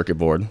 Just the circuit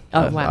board.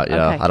 Oh, wow.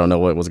 Yeah, Okay. I don't know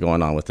what was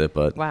going on with it,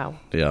 but Wow.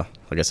 yeah,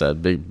 like I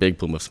said, big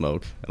plume of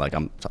smoke. Like,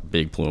 I'm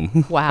big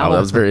plume. Wow. I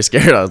was very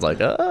scared. I was like,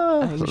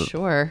 I'm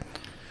sure.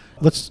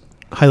 Let's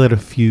highlight a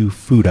few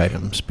food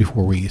items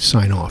before we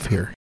sign off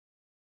here.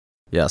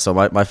 Yeah, so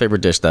my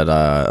favorite dish that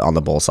on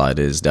the bowl side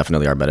is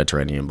definitely our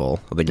Mediterranean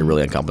bowl. I think it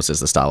really encompasses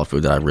the style of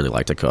food that I really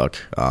like to cook.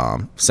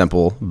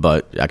 Simple,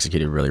 but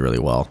executed really, really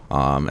well.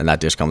 And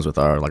that dish comes with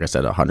our, like I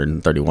said,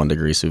 131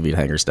 degree sous vide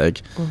hanger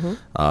steak,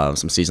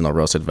 some seasonal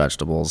roasted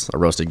vegetables, a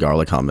roasted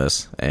garlic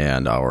hummus,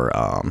 and our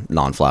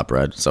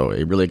non-flatbread. So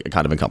it really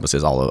kind of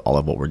encompasses all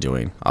of what we're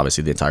doing.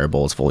 Obviously, the entire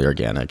bowl is fully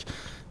organic.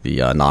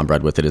 The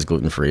non-bread with it is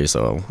gluten-free,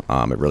 so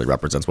it really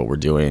represents what we're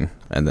doing.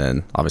 And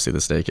then, obviously,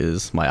 the steak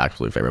is my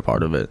absolute favorite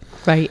part of it.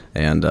 Right.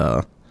 And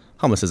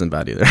hummus isn't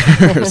bad either.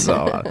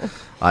 So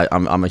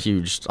I'm a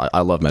huge, I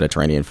love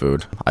Mediterranean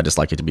food. I just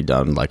like it to be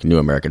done like New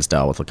American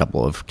style with a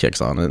couple of kicks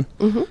on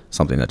it.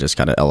 Something that just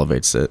kind of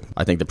elevates it.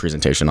 I think the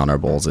presentation on our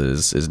bowls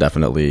is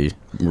definitely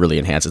really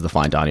enhances the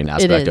fine dining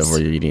aspect of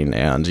what you're eating.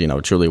 And, you know,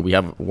 truly, we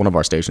have one of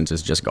our stations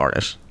is just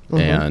garnish.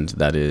 And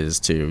that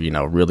is to, you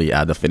know, really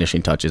add the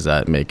finishing touches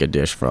that make a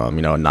dish from,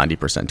 you know,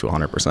 90% to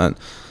 100%.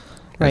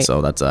 Right. And so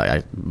that's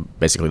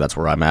basically that's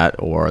where I'm at,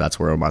 or that's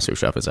where my sous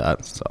chef is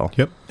at. So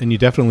Yep. And you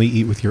definitely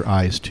eat with your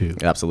eyes too.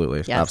 absolutely,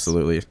 Yes.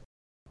 absolutely.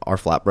 Our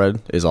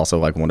flatbread is also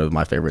like one of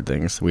my favorite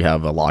things. We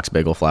have a lox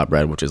bagel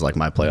flatbread, which is like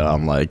my play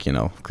on like, you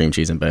know, cream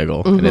cheese and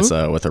bagel, and it's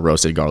with a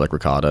roasted garlic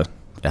ricotta.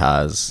 It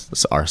has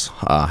our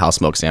house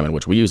smoked salmon,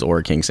 which we use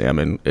Ora King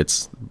salmon.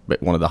 It's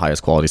one of the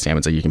highest quality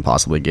salmons that you can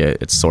possibly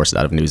get. It's sourced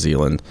out of New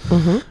Zealand.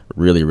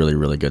 Really, really,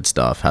 really good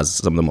stuff. Has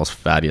some of the most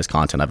fattiest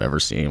content I've ever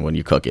seen. When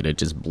you cook it, it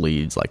just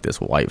bleeds like this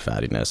white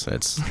fattiness.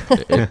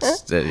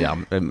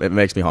 It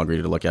makes me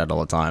hungry to look at it all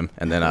the time.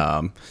 And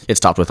then it's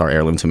topped with our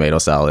heirloom tomato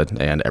salad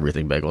and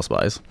everything bagel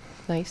spice.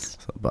 Nice.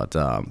 But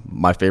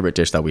my favorite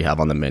dish that we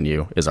have on the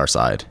menu is our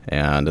side,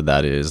 and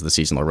that is the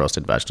seasonal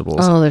roasted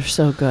vegetables. Oh, they're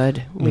so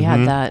good. We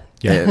had that.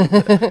 Yeah,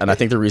 and I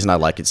think the reason I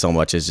like it so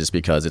much is just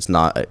because it's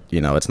not,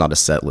 you know, it's not a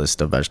set list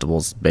of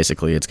vegetables.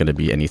 Basically, it's going to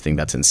be anything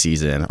that's in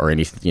season or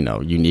any, you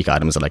know, unique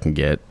items that I can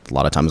get. A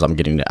lot of times I'm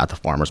getting it at the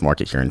farmer's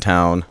market here in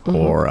town,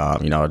 or,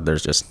 you know,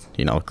 there's just,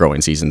 you know,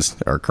 growing seasons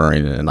are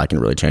occurring and I can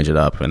really change it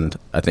up. And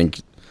I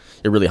think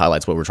it really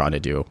highlights what we're trying to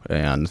do,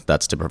 and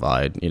that's to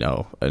provide, you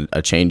know,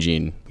 a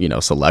changing, you know,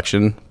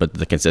 selection, but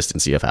the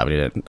consistency of having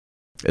it.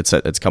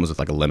 It comes with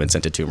like a lemon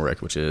scented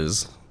turmeric, which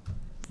is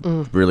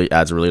really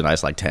adds a really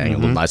nice like tang, a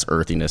little nice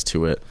earthiness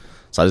to it.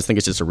 So I just think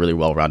it's just a really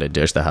well-rounded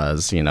dish that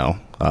has, you know,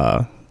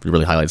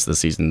 really highlights the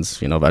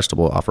season's, you know,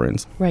 vegetable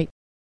offerings. Right.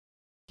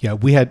 Yeah,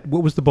 we had,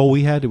 what was the bowl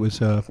we had? It was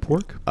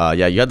pork?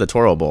 Yeah, you had the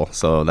Toro bowl,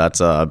 so that's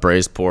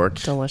braised pork,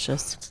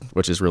 Delicious.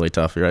 which is really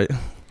tough, right?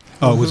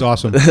 Oh, it was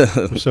awesome.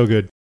 It was so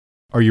good.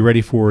 Are you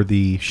ready for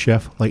the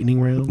chef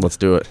lightning round? Let's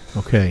do it.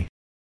 Okay.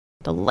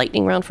 The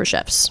lightning round for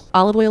chefs.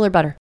 Olive oil or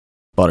butter?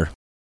 Butter,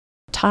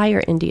 Thai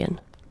or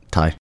Indian?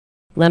 Thai,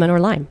 Lemon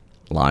or lime?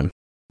 lime,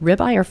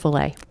 Ribeye or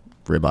filet?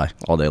 ribeye,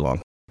 all day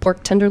long.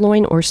 Pork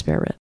tenderloin or spare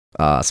rib?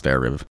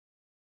 Spare rib.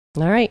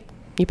 All right.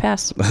 You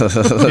pass.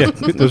 Yeah,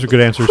 those are good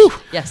answers.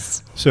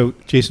 Yes. So,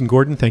 Jason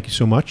Gordon, thank you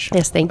so much.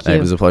 Yes, thank It you.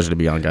 was a pleasure to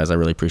be on, guys. I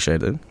really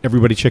appreciate it.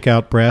 Everybody check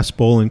out Brass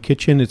Bowl and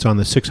Kitchen. It's on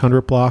the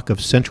 600 block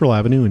of Central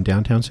Avenue in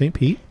downtown St.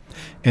 Pete.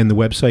 And the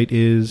website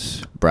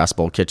is...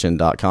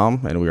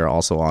 brassbowlkitchen.com, and we are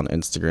also on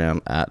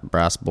Instagram at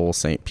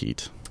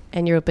brassbowlstpete.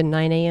 And you're open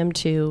 9 a.m.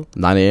 to...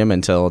 9 a.m.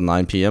 until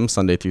 9 p.m.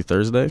 Sunday through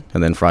Thursday,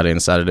 and then Friday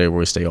and Saturday where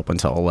we stay open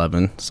until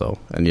 11. So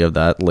any of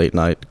that late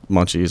night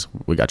munchies,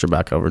 we got your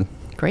back covered.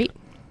 Great.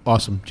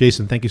 Awesome.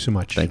 Jason, thank you so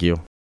much. Thank you.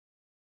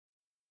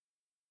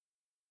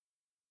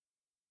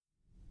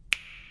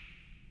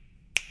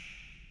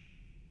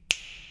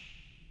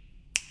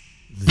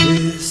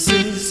 This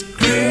is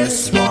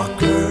Chris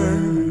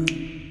Walker,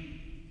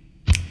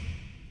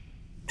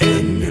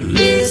 and you're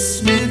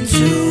listening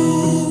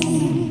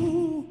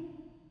to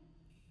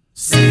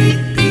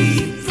St.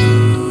 Pete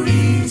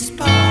Foodies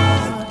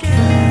Podcast.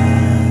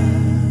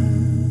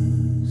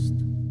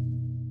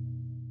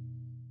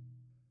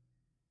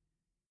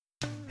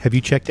 Have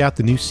you checked out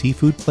the new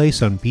seafood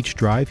place on Beach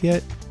Drive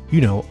yet?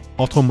 You know,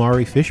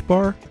 Altomari Fish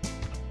Bar?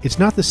 It's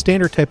not the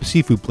standard type of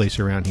seafood place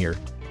around here.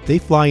 They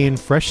fly in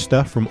fresh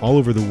stuff from all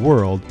over the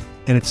world,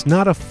 and it's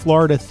not a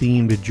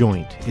Florida-themed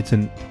joint. It's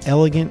an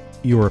elegant,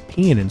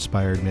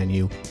 European-inspired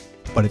menu,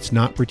 but it's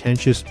not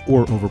pretentious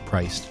or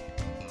overpriced.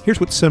 Here's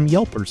what some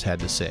Yelpers had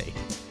to say.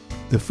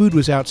 The food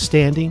was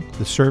outstanding,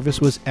 the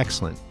service was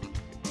excellent.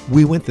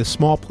 We went the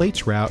small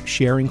plates route,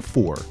 sharing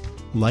 4.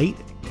 Light,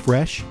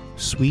 fresh,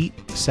 sweet,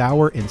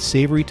 sour, and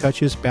savory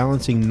touches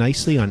balancing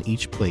nicely on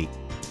each plate.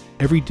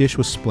 Every dish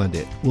was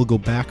splendid. We'll go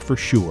back for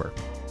sure.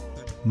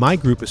 My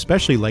group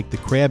especially liked the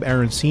crab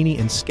arancini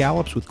and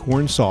scallops with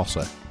corn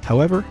salsa.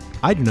 However,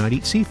 I do not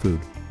eat seafood.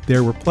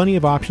 There were plenty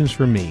of options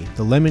for me.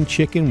 The lemon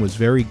chicken was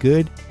very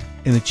good,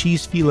 and the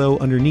cheese phyllo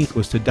underneath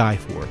was to die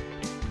for.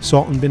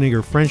 Salt and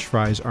vinegar French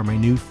fries are my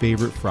new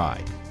favorite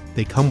fry.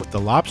 They come with the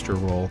lobster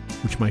roll,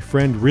 which my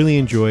friend really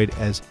enjoyed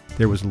as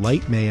there was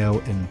light mayo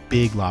and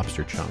big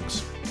lobster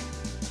chunks.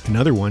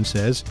 Another one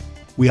says,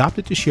 we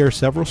opted to share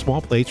several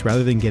small plates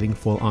rather than getting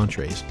full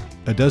entrees.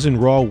 A dozen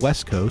raw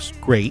West Coast,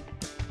 great.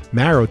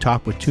 Marrow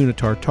topped with tuna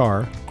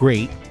tartare,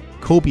 great.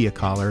 Cobia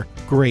collar,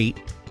 great.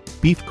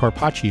 Beef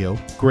carpaccio,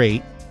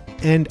 great.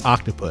 And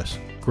octopus,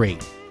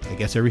 great. I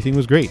guess everything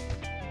was great.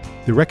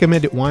 The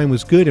recommended wine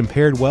was good and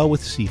paired well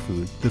with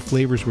seafood. The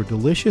flavors were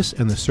delicious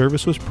and the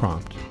service was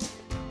prompt.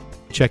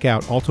 Check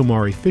out Alto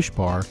Mare Fish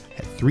Bar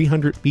at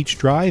 300 Beach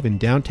Drive in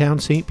downtown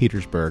St.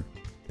 Petersburg.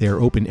 They are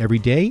open every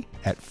day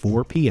at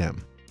 4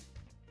 p.m.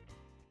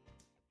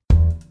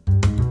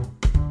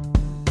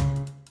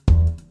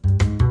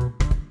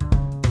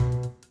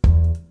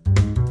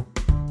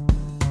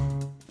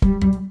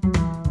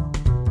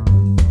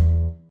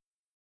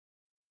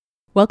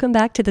 Welcome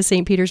back to the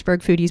St.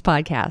 Petersburg Foodies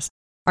Podcast.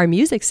 Our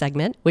music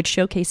segment, which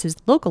showcases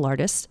local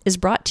artists, is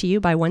brought to you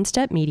by One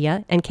Step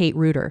Media and Kate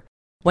Reuter.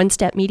 One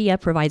Step Media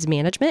provides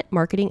management,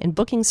 marketing, and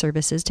booking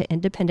services to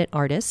independent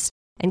artists,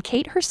 and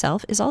Kate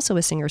herself is also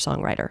a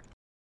singer-songwriter.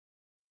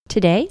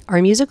 Today,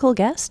 our musical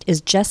guest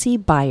is Jesse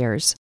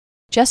Byers.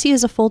 Jesse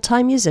is a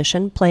full-time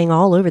musician playing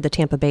all over the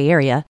Tampa Bay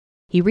area.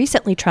 He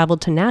recently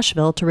traveled to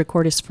Nashville to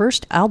record his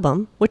first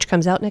album, which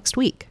comes out next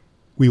week.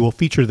 We will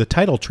feature the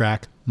title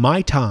track,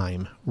 My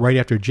Time, right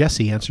after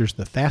Jesse answers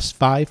the Fast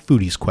 5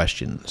 Foodies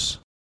questions.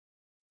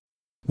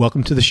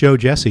 Welcome to the show,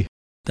 Jesse.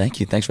 Thank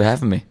you. Thanks for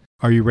having me.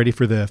 Are you ready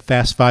for the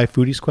Fast 5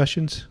 Foodies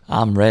questions?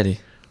 I'm ready.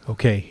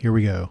 Okay, here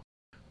we go.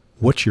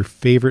 What's your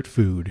favorite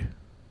food?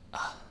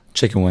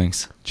 Chicken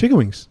wings. Chicken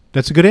wings.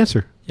 That's a good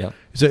answer. Yep.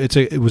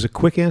 It was a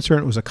quick answer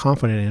and it was a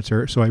confident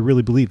answer, so I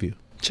really believe you.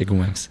 Chicken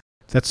wings.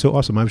 That's so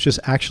awesome. I was just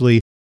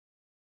actually,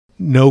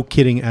 no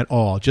kidding at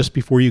all, just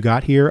before you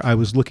got here, I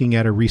was looking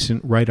at a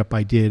recent write-up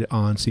I did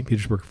on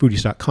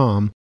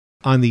stpetersburgfoodies.com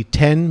on the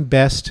 10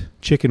 best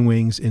chicken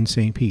wings in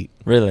St. Pete.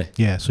 Really?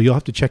 Yeah, so you'll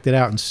have to check that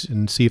out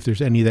and see if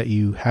there's any that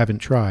you haven't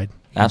tried.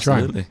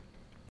 Absolutely.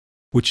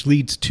 Which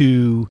leads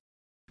to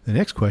the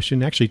next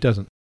question. Actually, it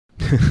doesn't.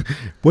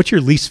 What's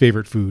your least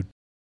favorite food?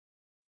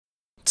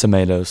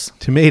 Tomatoes.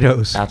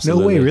 Tomatoes.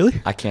 Absolutely. No way,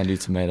 really? I can't do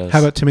tomatoes. How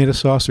about tomato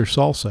sauce or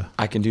salsa?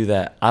 I can do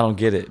that. I don't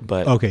get it,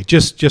 but Okay,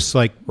 just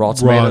like Raw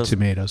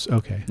tomatoes?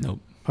 Okay. Nope.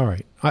 All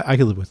right. I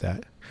can live with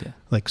that. Yeah.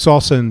 Like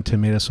salsa and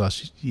tomato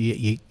sauce,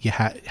 you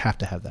have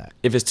to have that.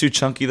 If it's too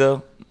chunky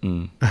though,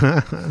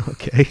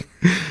 Okay.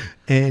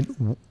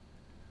 And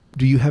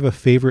do you have a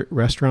favorite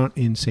restaurant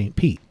in St.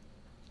 Pete?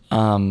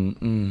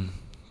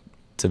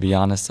 to be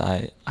honest,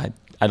 I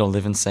don't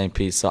live in St.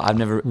 Pete, so I've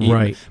never eaten.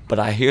 Right. But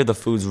I hear the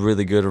food's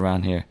really good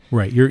around here.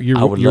 Right. You're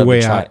I would you're love way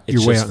to try out. it. You're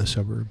It's way just- out in the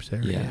suburbs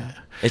there. Yeah.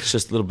 It's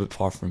just a little bit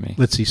far from me.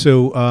 Let's see.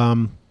 So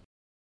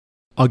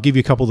I'll give you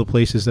a couple of the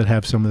places that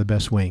have some of the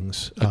best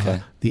wings.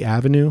 Okay. The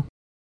Avenue,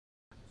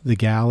 the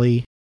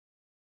Galley,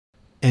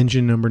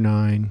 Engine Number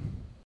 9,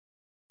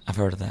 I've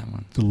heard of that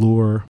one. the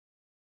Lure.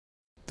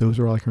 Those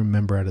are all I can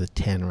remember out of the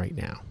 10 right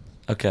now.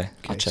 Okay.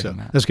 I'll Okay, check so them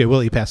out. that's okay. We'll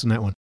let you pass on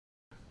that one.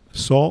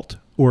 Salt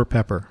or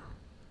pepper?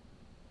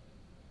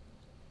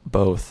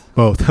 Both.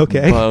 Both.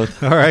 Okay.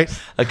 Both. All right.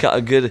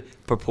 A good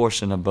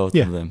proportion of both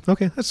Yeah. of them.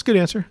 Okay. That's a good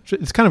answer.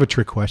 It's kind of a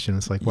trick question.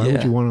 It's like, why would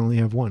Yeah. you want to only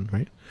have one,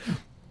 right?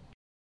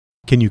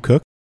 Can you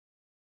cook?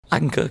 I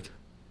can cook.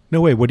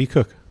 No way. What do you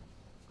cook?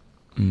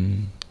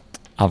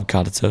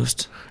 Avocado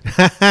toast.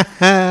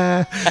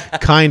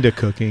 Kind of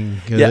cooking.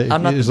 Yeah,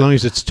 I'm not- as long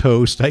as it's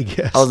toast, I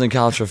guess. I was in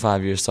college for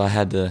 5 years, so I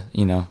had to,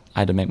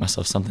 make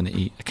myself something to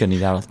eat. I couldn't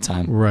eat out at the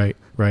time. Right,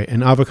 right.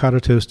 And avocado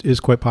toast is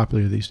quite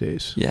popular these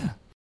days. Yeah.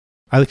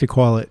 I like to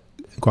call it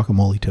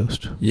guacamole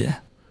toast. Yeah.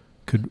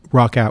 Could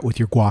rock out with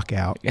your guac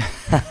out.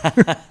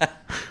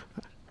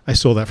 I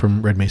stole that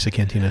from Red Mesa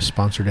Cantina,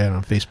 sponsored ad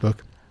on Facebook.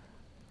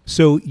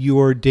 So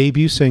your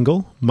debut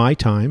single, My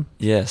Time,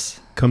 Yes.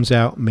 comes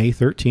out May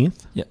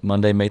 13th, Yeah.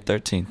 Monday, May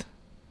 13th.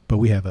 but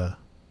we have a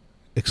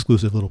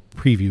exclusive little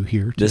preview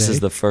here today. This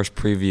is the first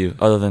preview,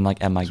 other than like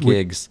at my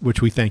gigs.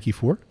 Which we thank you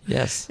for.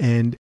 Yes.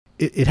 And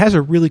it has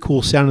a really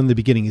cool sound in the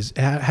beginning.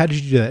 How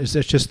did you do that? Is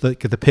that just the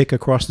pick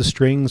across the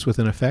strings with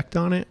an effect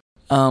on it?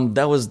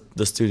 That was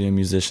the studio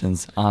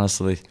musicians,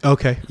 honestly.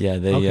 Okay. Yeah,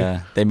 Okay.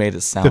 they made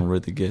it sound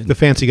really good. The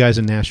fancy guys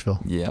in Nashville.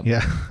 Yeah.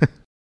 Yeah.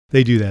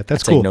 They do that.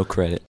 That's I take cool. no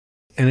credit.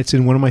 And it's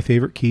in one of my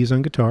favorite keys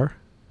on guitar,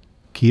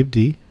 key of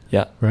D,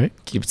 Yeah. right?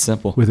 Keep it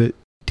simple. With a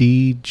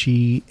D,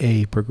 G,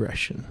 A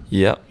progression.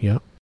 Yep. Yeah.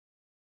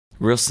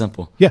 Real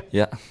simple. Yeah.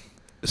 Yeah.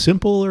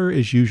 Simpler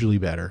is usually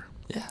better.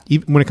 Yeah.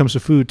 Even when it comes to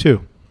food,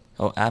 too.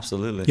 Oh,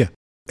 absolutely. Yeah.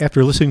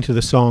 After listening to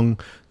the song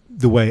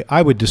the way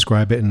I would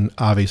describe it, and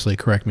obviously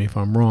correct me if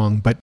I'm wrong,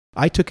 but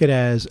I took it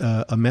as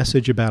a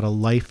message about a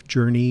life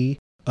journey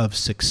of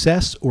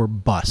success or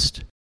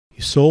bust.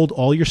 You sold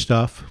all your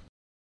stuff,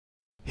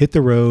 hit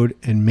the road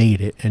and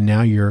made it, and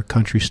now you're a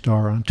country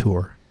star on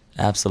tour.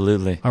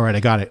 Absolutely. All right, I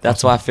got it.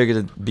 That's Awesome. why I figured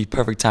it'd be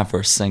perfect time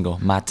for a single,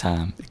 My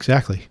Time.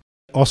 Exactly.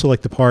 Also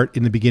like the part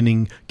in the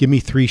beginning, give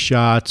me 3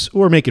 shots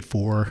or make it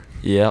 4.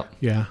 Yep.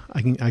 Yeah,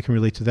 I can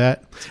relate to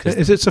that.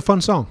 It's a fun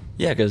song.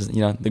 Yeah, because,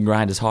 the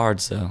grind is hard,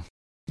 so.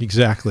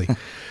 Exactly.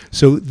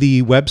 So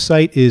the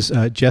website is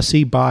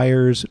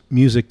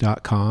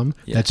jessebyers.music.com.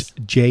 Yes. That's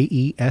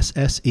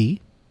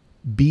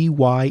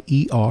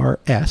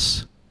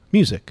JESSEBYERS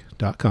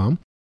music.com.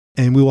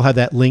 And we will have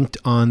that linked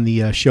on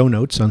the show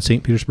notes on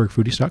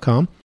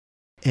stpetersburgfoodies.com.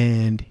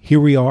 And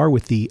here we are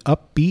with the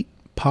upbeat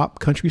pop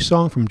country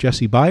song from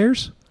Jesse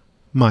Byers,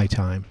 My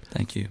Time.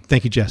 Thank you.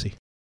 Thank you, Jesse.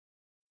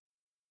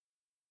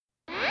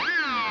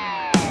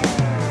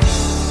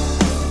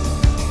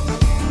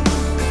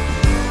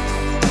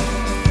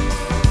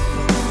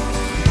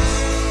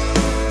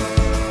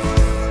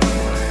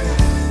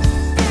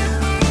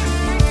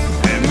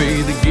 Hand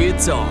me the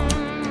guitar,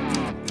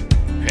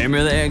 hand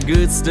me that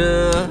good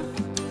stuff.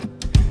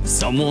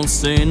 Someone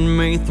send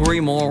me 3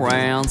 more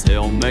rounds,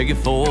 hell, make it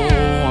 4.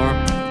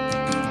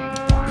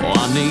 Oh,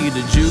 I need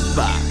a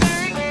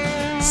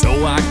jukebox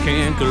so I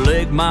can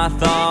collect my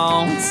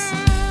thoughts.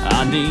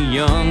 I need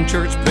young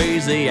church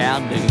Paisley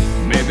out there,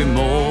 maybe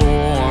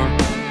more.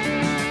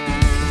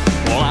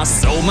 Well, I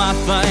sold my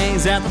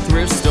things at the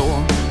thrift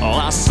store. Well,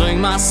 I sing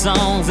my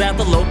songs at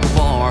the local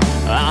bar.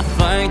 I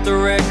think the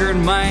record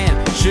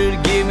man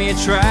should give me a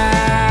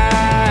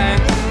try.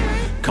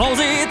 'Cause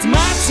it's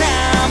my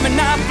time and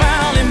I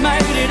finally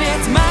made it.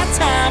 It's my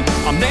time.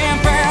 I'm damn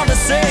proud to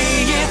say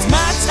it's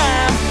my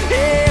time.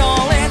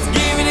 Hell, let's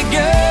give it a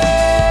go.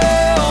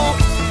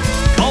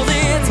 'Cause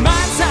it's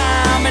my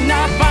time and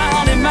I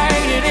finally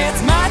made it.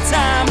 It's my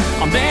time.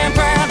 I'm damn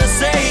proud to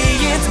say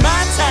it's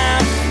my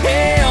time.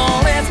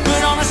 Hell, let's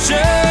put on a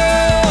show.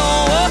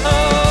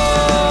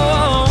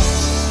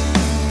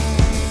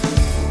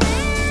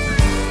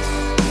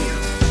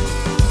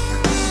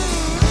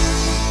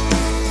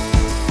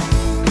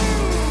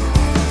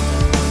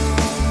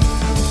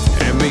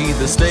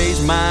 The stage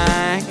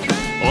mic,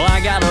 well, I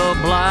gotta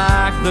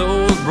block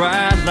those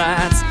bright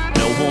lights.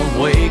 No one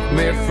wake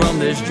me from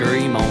this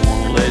dream, I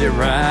wanna let it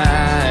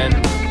ride.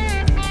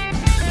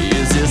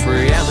 Is this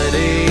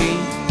reality?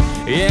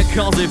 Yeah,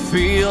 'cause it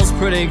feels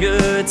pretty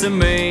good to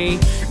me.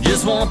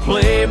 Just wanna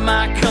play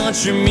my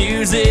country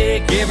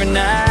music every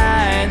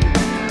night.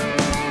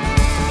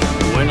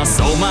 When I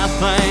sold my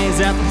things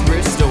at the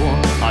thrift store,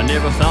 I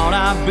never thought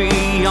I'd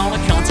be on a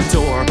country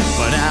tour.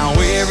 But now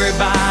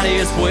everybody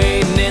is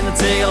waiting in the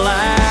tail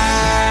line.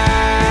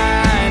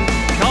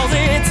 'Cause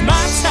it's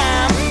my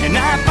time, and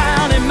I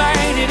finally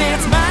made it.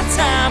 It's my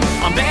time.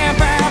 I'm damn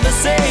proud to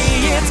say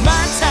it's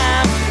my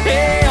time.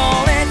 Hey,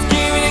 oh, let's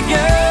give it a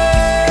go.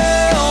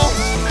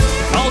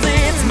 'Cause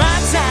it's my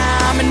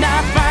time, and I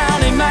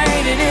finally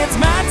made it. It's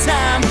my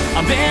time.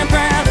 I'm damn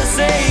proud to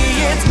say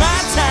it's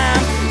my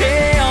time.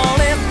 Hey, oh,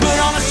 let's put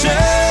on a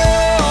show.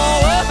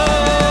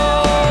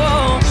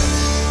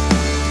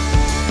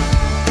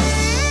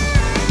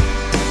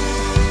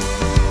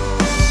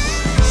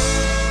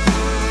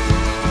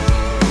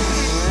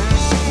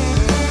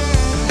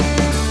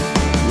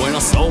 When I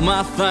sold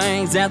my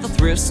things at the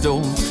thrift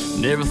store,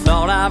 never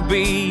thought I'd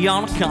be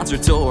on a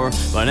concert tour.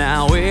 But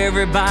now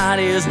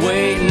everybody is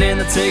waiting in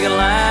the ticket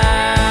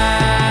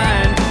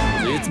line.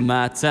 It's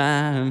my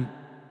time.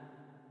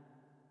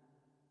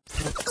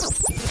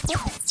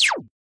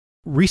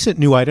 Recent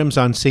new items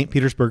on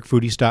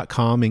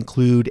stpetersburgfoodies.com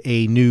include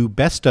a new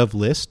best of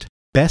list,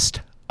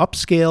 best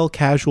upscale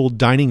casual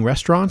dining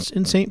restaurants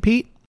in St.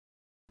 Pete.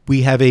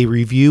 We have a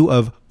review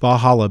of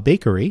Valhalla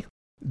Bakery.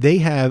 They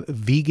have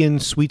vegan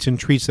sweets and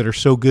treats that are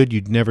so good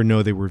you'd never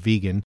know they were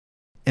vegan.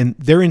 And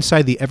they're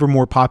inside the ever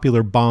more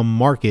popular Baum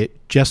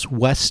Market just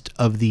west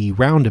of the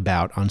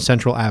roundabout on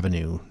Central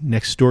Avenue.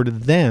 Next door to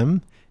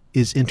them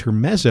is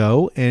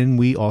Intermezzo, and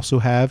we also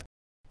have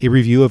a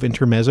review of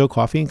Intermezzo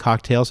coffee and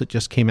cocktails that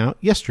just came out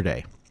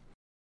yesterday.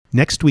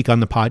 Next week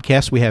on the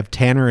podcast, we have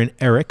Tanner and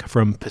Eric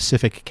from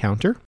Pacific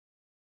Counter.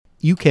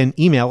 You can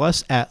email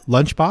us at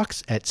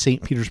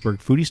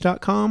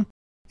lunchbox@stpetersburgfoodies.com.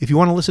 If you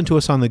want to listen to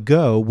us on the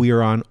go, we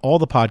are on all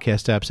the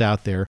podcast apps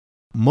out there,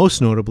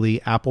 most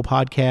notably Apple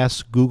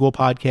Podcasts, Google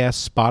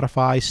Podcasts,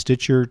 Spotify,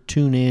 Stitcher,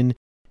 TuneIn,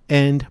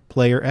 and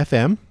Player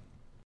FM.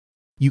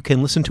 You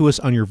can listen to us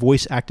on your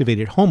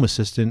voice-activated home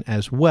assistant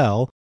as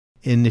well.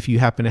 And if you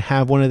happen to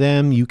have one of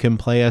them, you can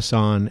play us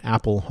on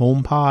Apple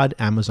HomePod,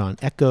 Amazon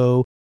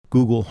Echo,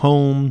 Google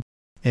Home,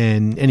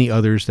 and any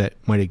others that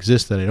might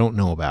exist that I don't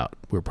know about.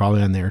 We're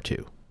probably on there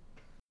too.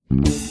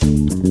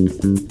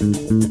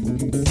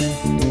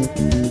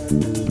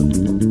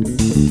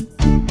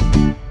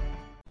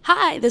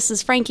 Hi, this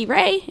is Frankie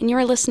Ray, and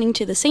you're listening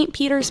to the St.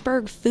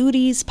 Petersburg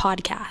Foodies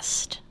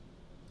Podcast.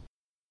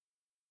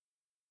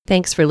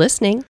 Thanks for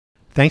listening.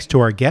 Thanks to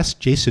our guest,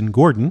 Jason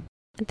Gordon.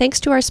 And thanks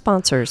to our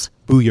sponsors,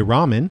 Booyah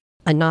Ramen,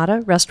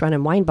 Anata Restaurant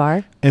and Wine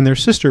Bar, and their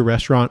sister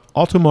restaurant,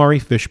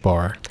 Altomari Fish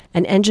Bar,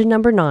 and Engine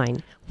Number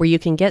 9, where you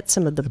can get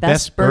some of the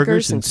best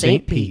burgers in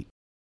St. Pete.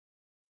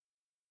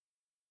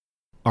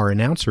 Our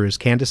announcer is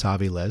Candice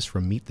Aviles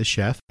from Meet the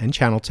Chef and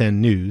Channel 10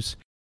 News,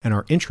 and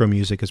our intro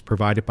music is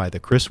provided by the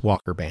Chris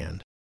Walker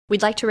Band.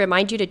 We'd like to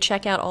remind you to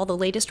check out all the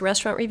latest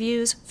restaurant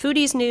reviews,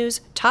 foodies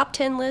news, top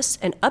 10 lists,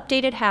 and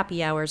updated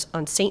happy hours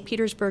on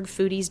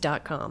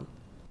stpetersburgfoodies.com.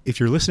 If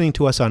you're listening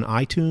to us on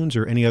iTunes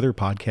or any other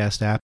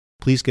podcast app,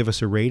 please give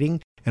us a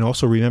rating, and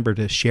also remember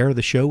to share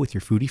the show with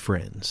your foodie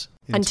friends.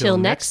 Until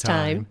next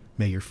time,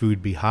 may your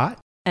food be hot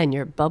and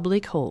your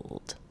bubbly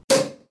cold.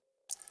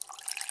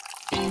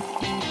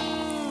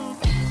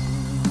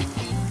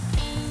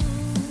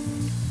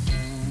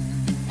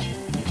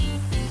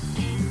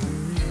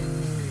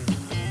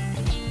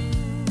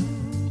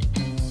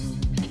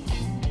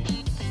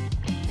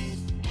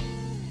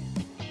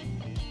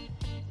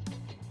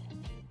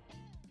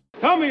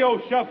 Tell me,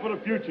 old chef of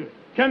the future,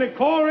 can it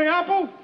call the apple?